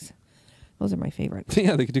 Ukrainian eggs. Those are my favorite.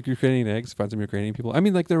 Yeah, they could do Ukrainian eggs. Find some Ukrainian people. I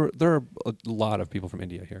mean, like there are a lot of people from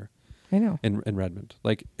India here I know. in Redmond.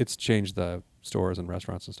 Like it's changed the stores and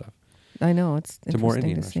restaurants and stuff I know. It's to more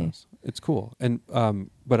interesting Indian to see. restaurants. It's cool, and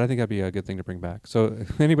but I think that'd be a good thing to bring back. So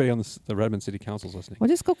anybody on the Redmond City Council's listening, Well,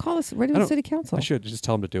 just go call us Redmond don't- City Council. I should just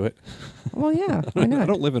tell them to do it. Well, yeah. Why not? I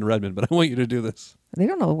don't live in Redmond, but I want you to do this. They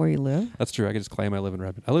don't know where you live. That's true. I can just claim I live in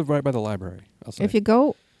Redmond. I live right by the library. I'll say. If you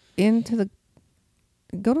go to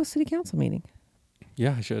a city council meeting.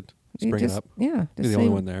 Yeah, I should. Just You bring it up. Yeah. Be Just the only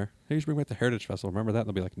say, one there. Hey, you should bring back the Heritage Festival. Remember that? And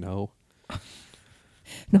they'll be like, no.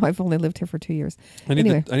 No, I've only lived here for 2 years. I need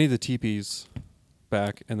Anyway. I need the teepees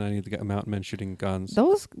back, and I need the mountain men shooting guns.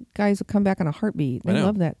 Those guys will come back in a heartbeat. I They know.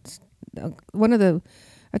 love that. One of the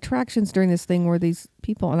attractions during this thing were these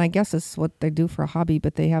people, and I guess this is what they do for a hobby,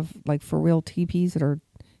 but they have like for real teepees that are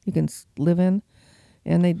you can live in,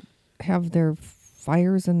 and they have their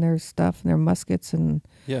fires and their stuff and their muskets and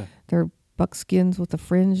Yeah, their buckskins with the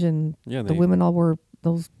fringe, and yeah. the women all wore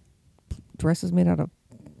those dresses made out of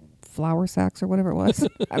flour sacks or whatever it was.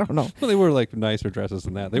 I don't know. Well, they were like nicer dresses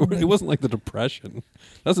than that. They were. It wasn't like the Depression.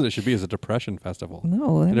 That's what it should be. Is a Depression festival,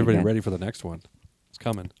 No, and everybody ready for the next one. It's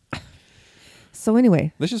coming. So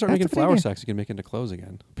anyway, They should start That's making a good flour idea. sacks you can make into clothes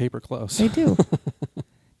again. Paper clothes. they do.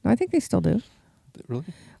 No, I think they still do. Really?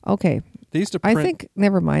 Okay, They used to I print think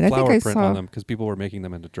never mind. I flower think I print saw. on them because people were making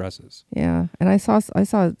them into dresses. Yeah, and I saw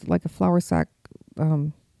like a flour sack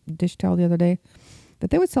dish towel the other day that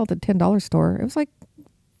they would sell at the $10 store. It was like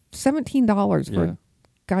 $17 for Yeah. a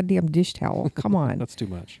goddamn dish towel. Come on. That's too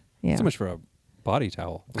much. Yeah. Too much for a body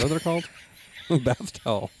towel. Is that what they're called? Bath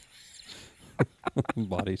towel.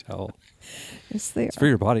 Body towel. Yes, they It's for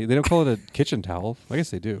your body. They don't call it a kitchen towel. I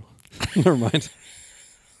guess they do. Never mind.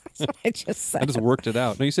 That's what I just said. I just worked it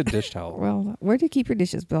out. No, you said dish towel. Well, where do you keep your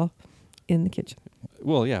dishes, Bill? In the kitchen.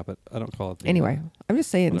 Well, yeah, but I don't call it. Anyway, I'm just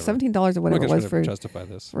saying, whatever. $17 or I'm not whatever it was gonna justify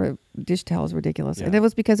this. for a dish towel is ridiculous, Yeah. and it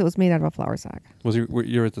was because it was made out of a flour sack. Was you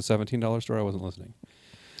at the $17 store? I wasn't listening.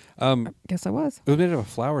 Guess I was. It was made out of a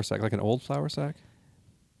flour sack, like an old flour sack.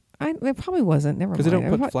 It probably wasn't. Never mind. Because they don't I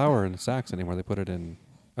put thought- flour in sacks anymore. They put it in.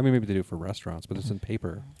 I mean, maybe they do for restaurants, but it's in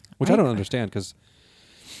paper, which I don't understand because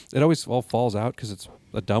it always all falls out because it's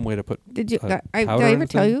a dumb way to put. Did you? powder Did I in ever a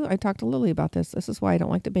tell thing. you? I talked to Lily about this. This is why I don't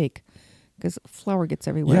like to bake, because flour gets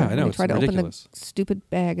everywhere. Yeah, I know, They it's try to ridiculous. open the stupid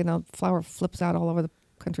bag, and the flour flips out all over the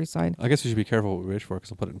countryside. I guess we should be careful what we wish for because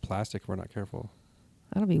they'll put it in plastic if we're not careful.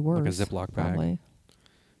 That'll be worse. Like a Ziploc bag. Probably.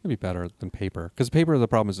 It'd be better than paper because paper. The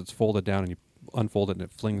problem is it's folded down and you unfold it and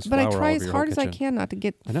it flings But flour I all try over as your hard whole as I kitchen. can not to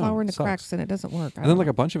get I know, flour it into sucks. cracks, and it doesn't work. And then like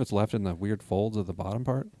a bunch of it's left in the weird folds of the bottom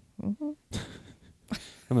part. Mhm.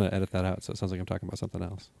 I'm going to edit that out so it sounds like I'm talking about something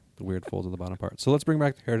else. The weird folds of the bottom part. So let's bring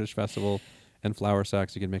back the Heritage Festival and flour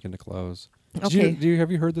sacks you can make into clothes. Okay.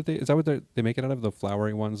 Have you heard that is that what they make it out of, the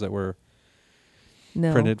floury ones that were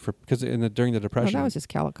No. printed for, because during the Oh, Depression, that was just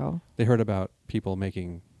calico. they heard about people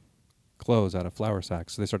making clothes out of flour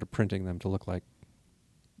sacks. So they started printing them to look like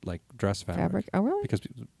dress fabric. Oh, really? Because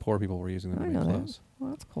poor people were using them I to know make that. clothes. Well,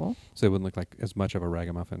 that's cool. So they wouldn't look like as much of a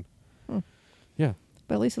ragamuffin. Hmm. Yeah.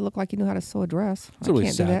 But at least it looked like you knew how to sew a dress. That's a really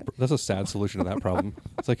can't do sad. that. That's a sad solution to that problem.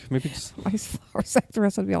 It's like maybe just My flour sack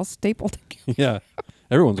dress would be all stapled together. yeah.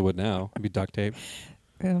 Everyone's would now. It'd be duct tape.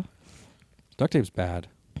 Yeah. Duct tape's bad.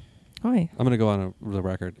 Why? I'm gonna go on the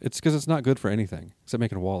record. It's because it's not good for anything except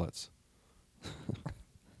making wallets.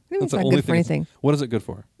 Maybe it's the not only good for thing it's- anything. What is it good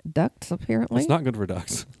for? Ducts, apparently. It's not good for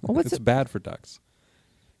ducks. Well, what's it's it- bad for ducks.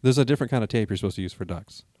 There's a different kind of tape you're supposed to use for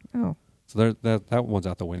ducks. Oh. So that one's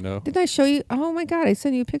out the window. Didn't I show you? Oh, my God. I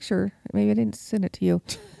sent you a picture. Maybe I didn't send it to you.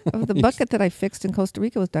 Of the Yes. bucket that I fixed in Costa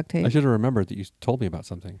Rica with duct tape. I should have remembered that you told me about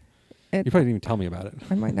something. It- You probably didn't even tell me about it.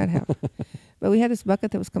 I might not have. But we had this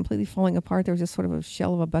bucket that was completely falling apart. There was just sort of a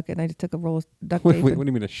shell of a bucket, and I just took a roll of duct Wait, tape. what and- do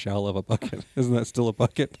you mean a shell of a bucket? Isn't that still a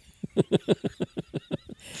bucket?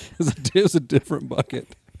 It was a different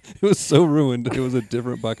bucket. It was so ruined. It was a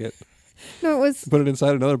different bucket. No, it was Put it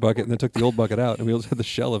inside another bucket and then took the old bucket out and we just had the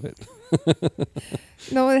shell of it.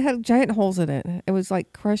 no. It had giant holes in it. It was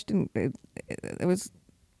like crushed, and it was.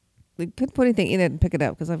 We couldn't put anything in it and pick it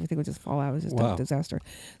up because everything would just fall out. It was just Wow. a disaster.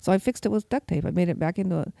 So I fixed it with duct tape. I made it back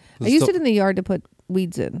into a. Does I it used still- it in the yard to put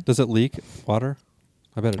weeds in. Does it leak water?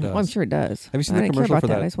 I bet it does. Well, I'm sure it does. Have you seen I the didn't care commercial about for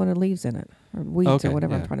that. that? I just wanted leaves in it or weeds Okay, or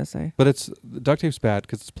whatever yeah. I'm trying to say. But the duct tape's bad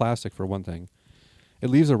because it's plastic for one thing. It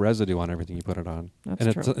leaves a residue on everything you put it on. That's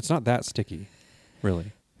and true. it's not that sticky,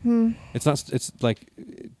 really. Hmm. It's not. It's like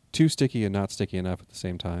too sticky and not sticky enough at the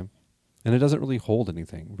same time, and it doesn't really hold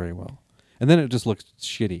anything very well. And then it just looks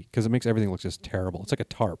shitty because it makes everything look just terrible. It's like a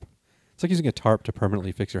tarp. It's like using a tarp to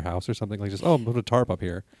permanently fix your house or something. Like just put a tarp up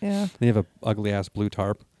here. Yeah. Then you have a ugly ass blue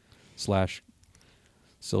tarp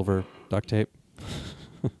 / silver duct tape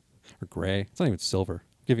or gray. It's not even silver.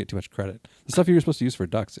 I'm giving it too much credit. The stuff you're supposed to use for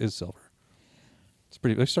ducks is silver. It's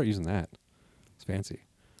pretty. Let's start using that. It's fancy.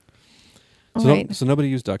 All So, right. so nobody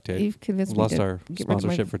used duct tape. You've convinced We me lost to our get rid of my-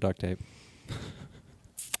 sponsorship for duct tape.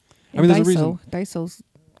 And I mean, there's a Daiso. reason. Daiso's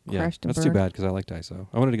Yeah, crashed and that's too burned. bad because I like Daiso.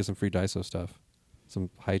 I wanted to get some free Daiso stuff, some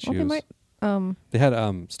high Well, they shoes. might. They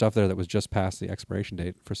had stuff there that was just past the expiration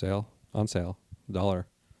date for sale, on sale, $1. And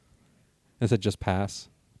it said just pass,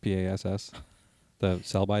 PASS, the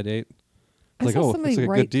sell by date. I Like, saw oh, somebody that's a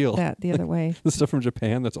write good deal. that the other way. This stuff from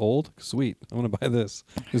Japan that's old, sweet. I want to buy this.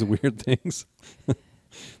 These weird things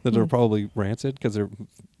that are probably rancid because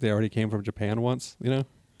they already came from Japan once. You know,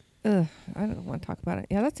 Ugh, I don't want to talk about it.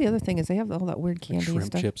 Yeah, that's the other thing is they have all that weird like candy and shrimp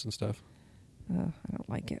stuff. chips and stuff. I don't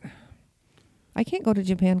like it. I can't go to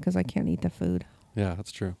Japan because I can't eat the food. Yeah,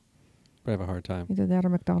 that's true. I have a hard time. Either that or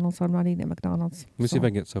McDonald's. So I'm not eating at McDonald's. Let me see if So I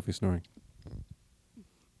can get Sophie snoring.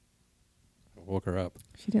 I woke her up.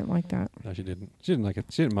 She didn't like that. No, she didn't. She didn't like it.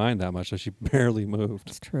 She didn't mind that much, so she barely moved.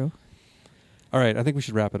 It's true. All right, I think we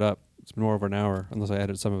should wrap it up. It's been more over an hour, unless I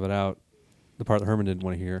edited some of it out. The part that Herman didn't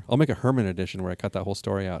want to hear. I'll make a Herman edition where I cut that whole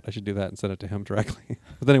story out. I should do that and send it to him directly.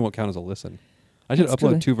 But then it won't count as a listen. I should That's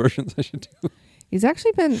upload true. 2 versions. I should do. He's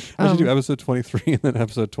actually been. I should do episode 23 and then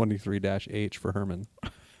episode 23-H for Herman.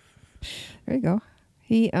 There you go.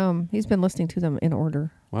 He's been listening to them in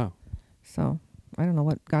order. Wow. So I don't know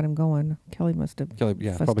what got him going. Kelly must have. Kelly,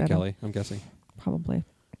 yeah, fussed probably at him. Kelly, I'm guessing. Probably.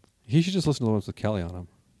 He should just listen to the ones with Kelly on them.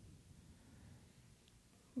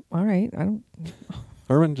 All right. I don't.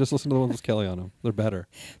 Herman, just listen to the ones with Kelly on them. They're better.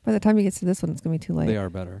 By the time he gets to this one, it's gonna be too late. They are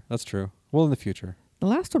better. That's true. Well, in the future. The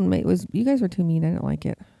last one was you guys were too mean. I didn't like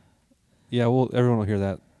it. Yeah, well, everyone will hear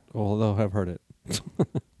that Although I've heard it.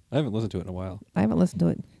 I haven't listened to it in a while. I haven't listened to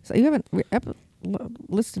it. So you haven't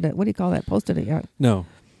listed it. What do you call that? Posted it yet? No,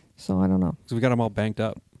 So I don't know. because we got them all banked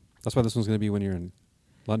up. That's why this one's going to be when you're in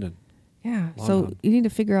London. Yeah. Long So gone. you need to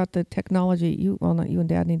figure out the technology. Not you and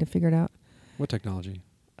Dad need to figure it out What technology?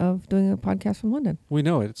 of doing a podcast from London. We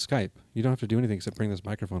know it. It's Skype. You don't have to do anything except bring this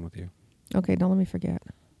microphone with you. Okay, don't let me forget.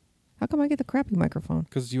 How come I get the crappy microphone?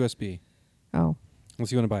 Because it's USB. Oh,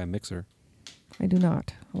 Unless you want to buy a mixer. I do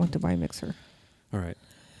not. I want to buy a mixer. All right.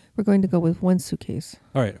 We're going to go with one suitcase.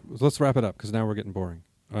 All right. Let's wrap it up because now we're getting boring.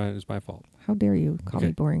 It's my fault. How dare you call Okay.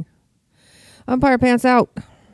 me boring? Umpire pants out.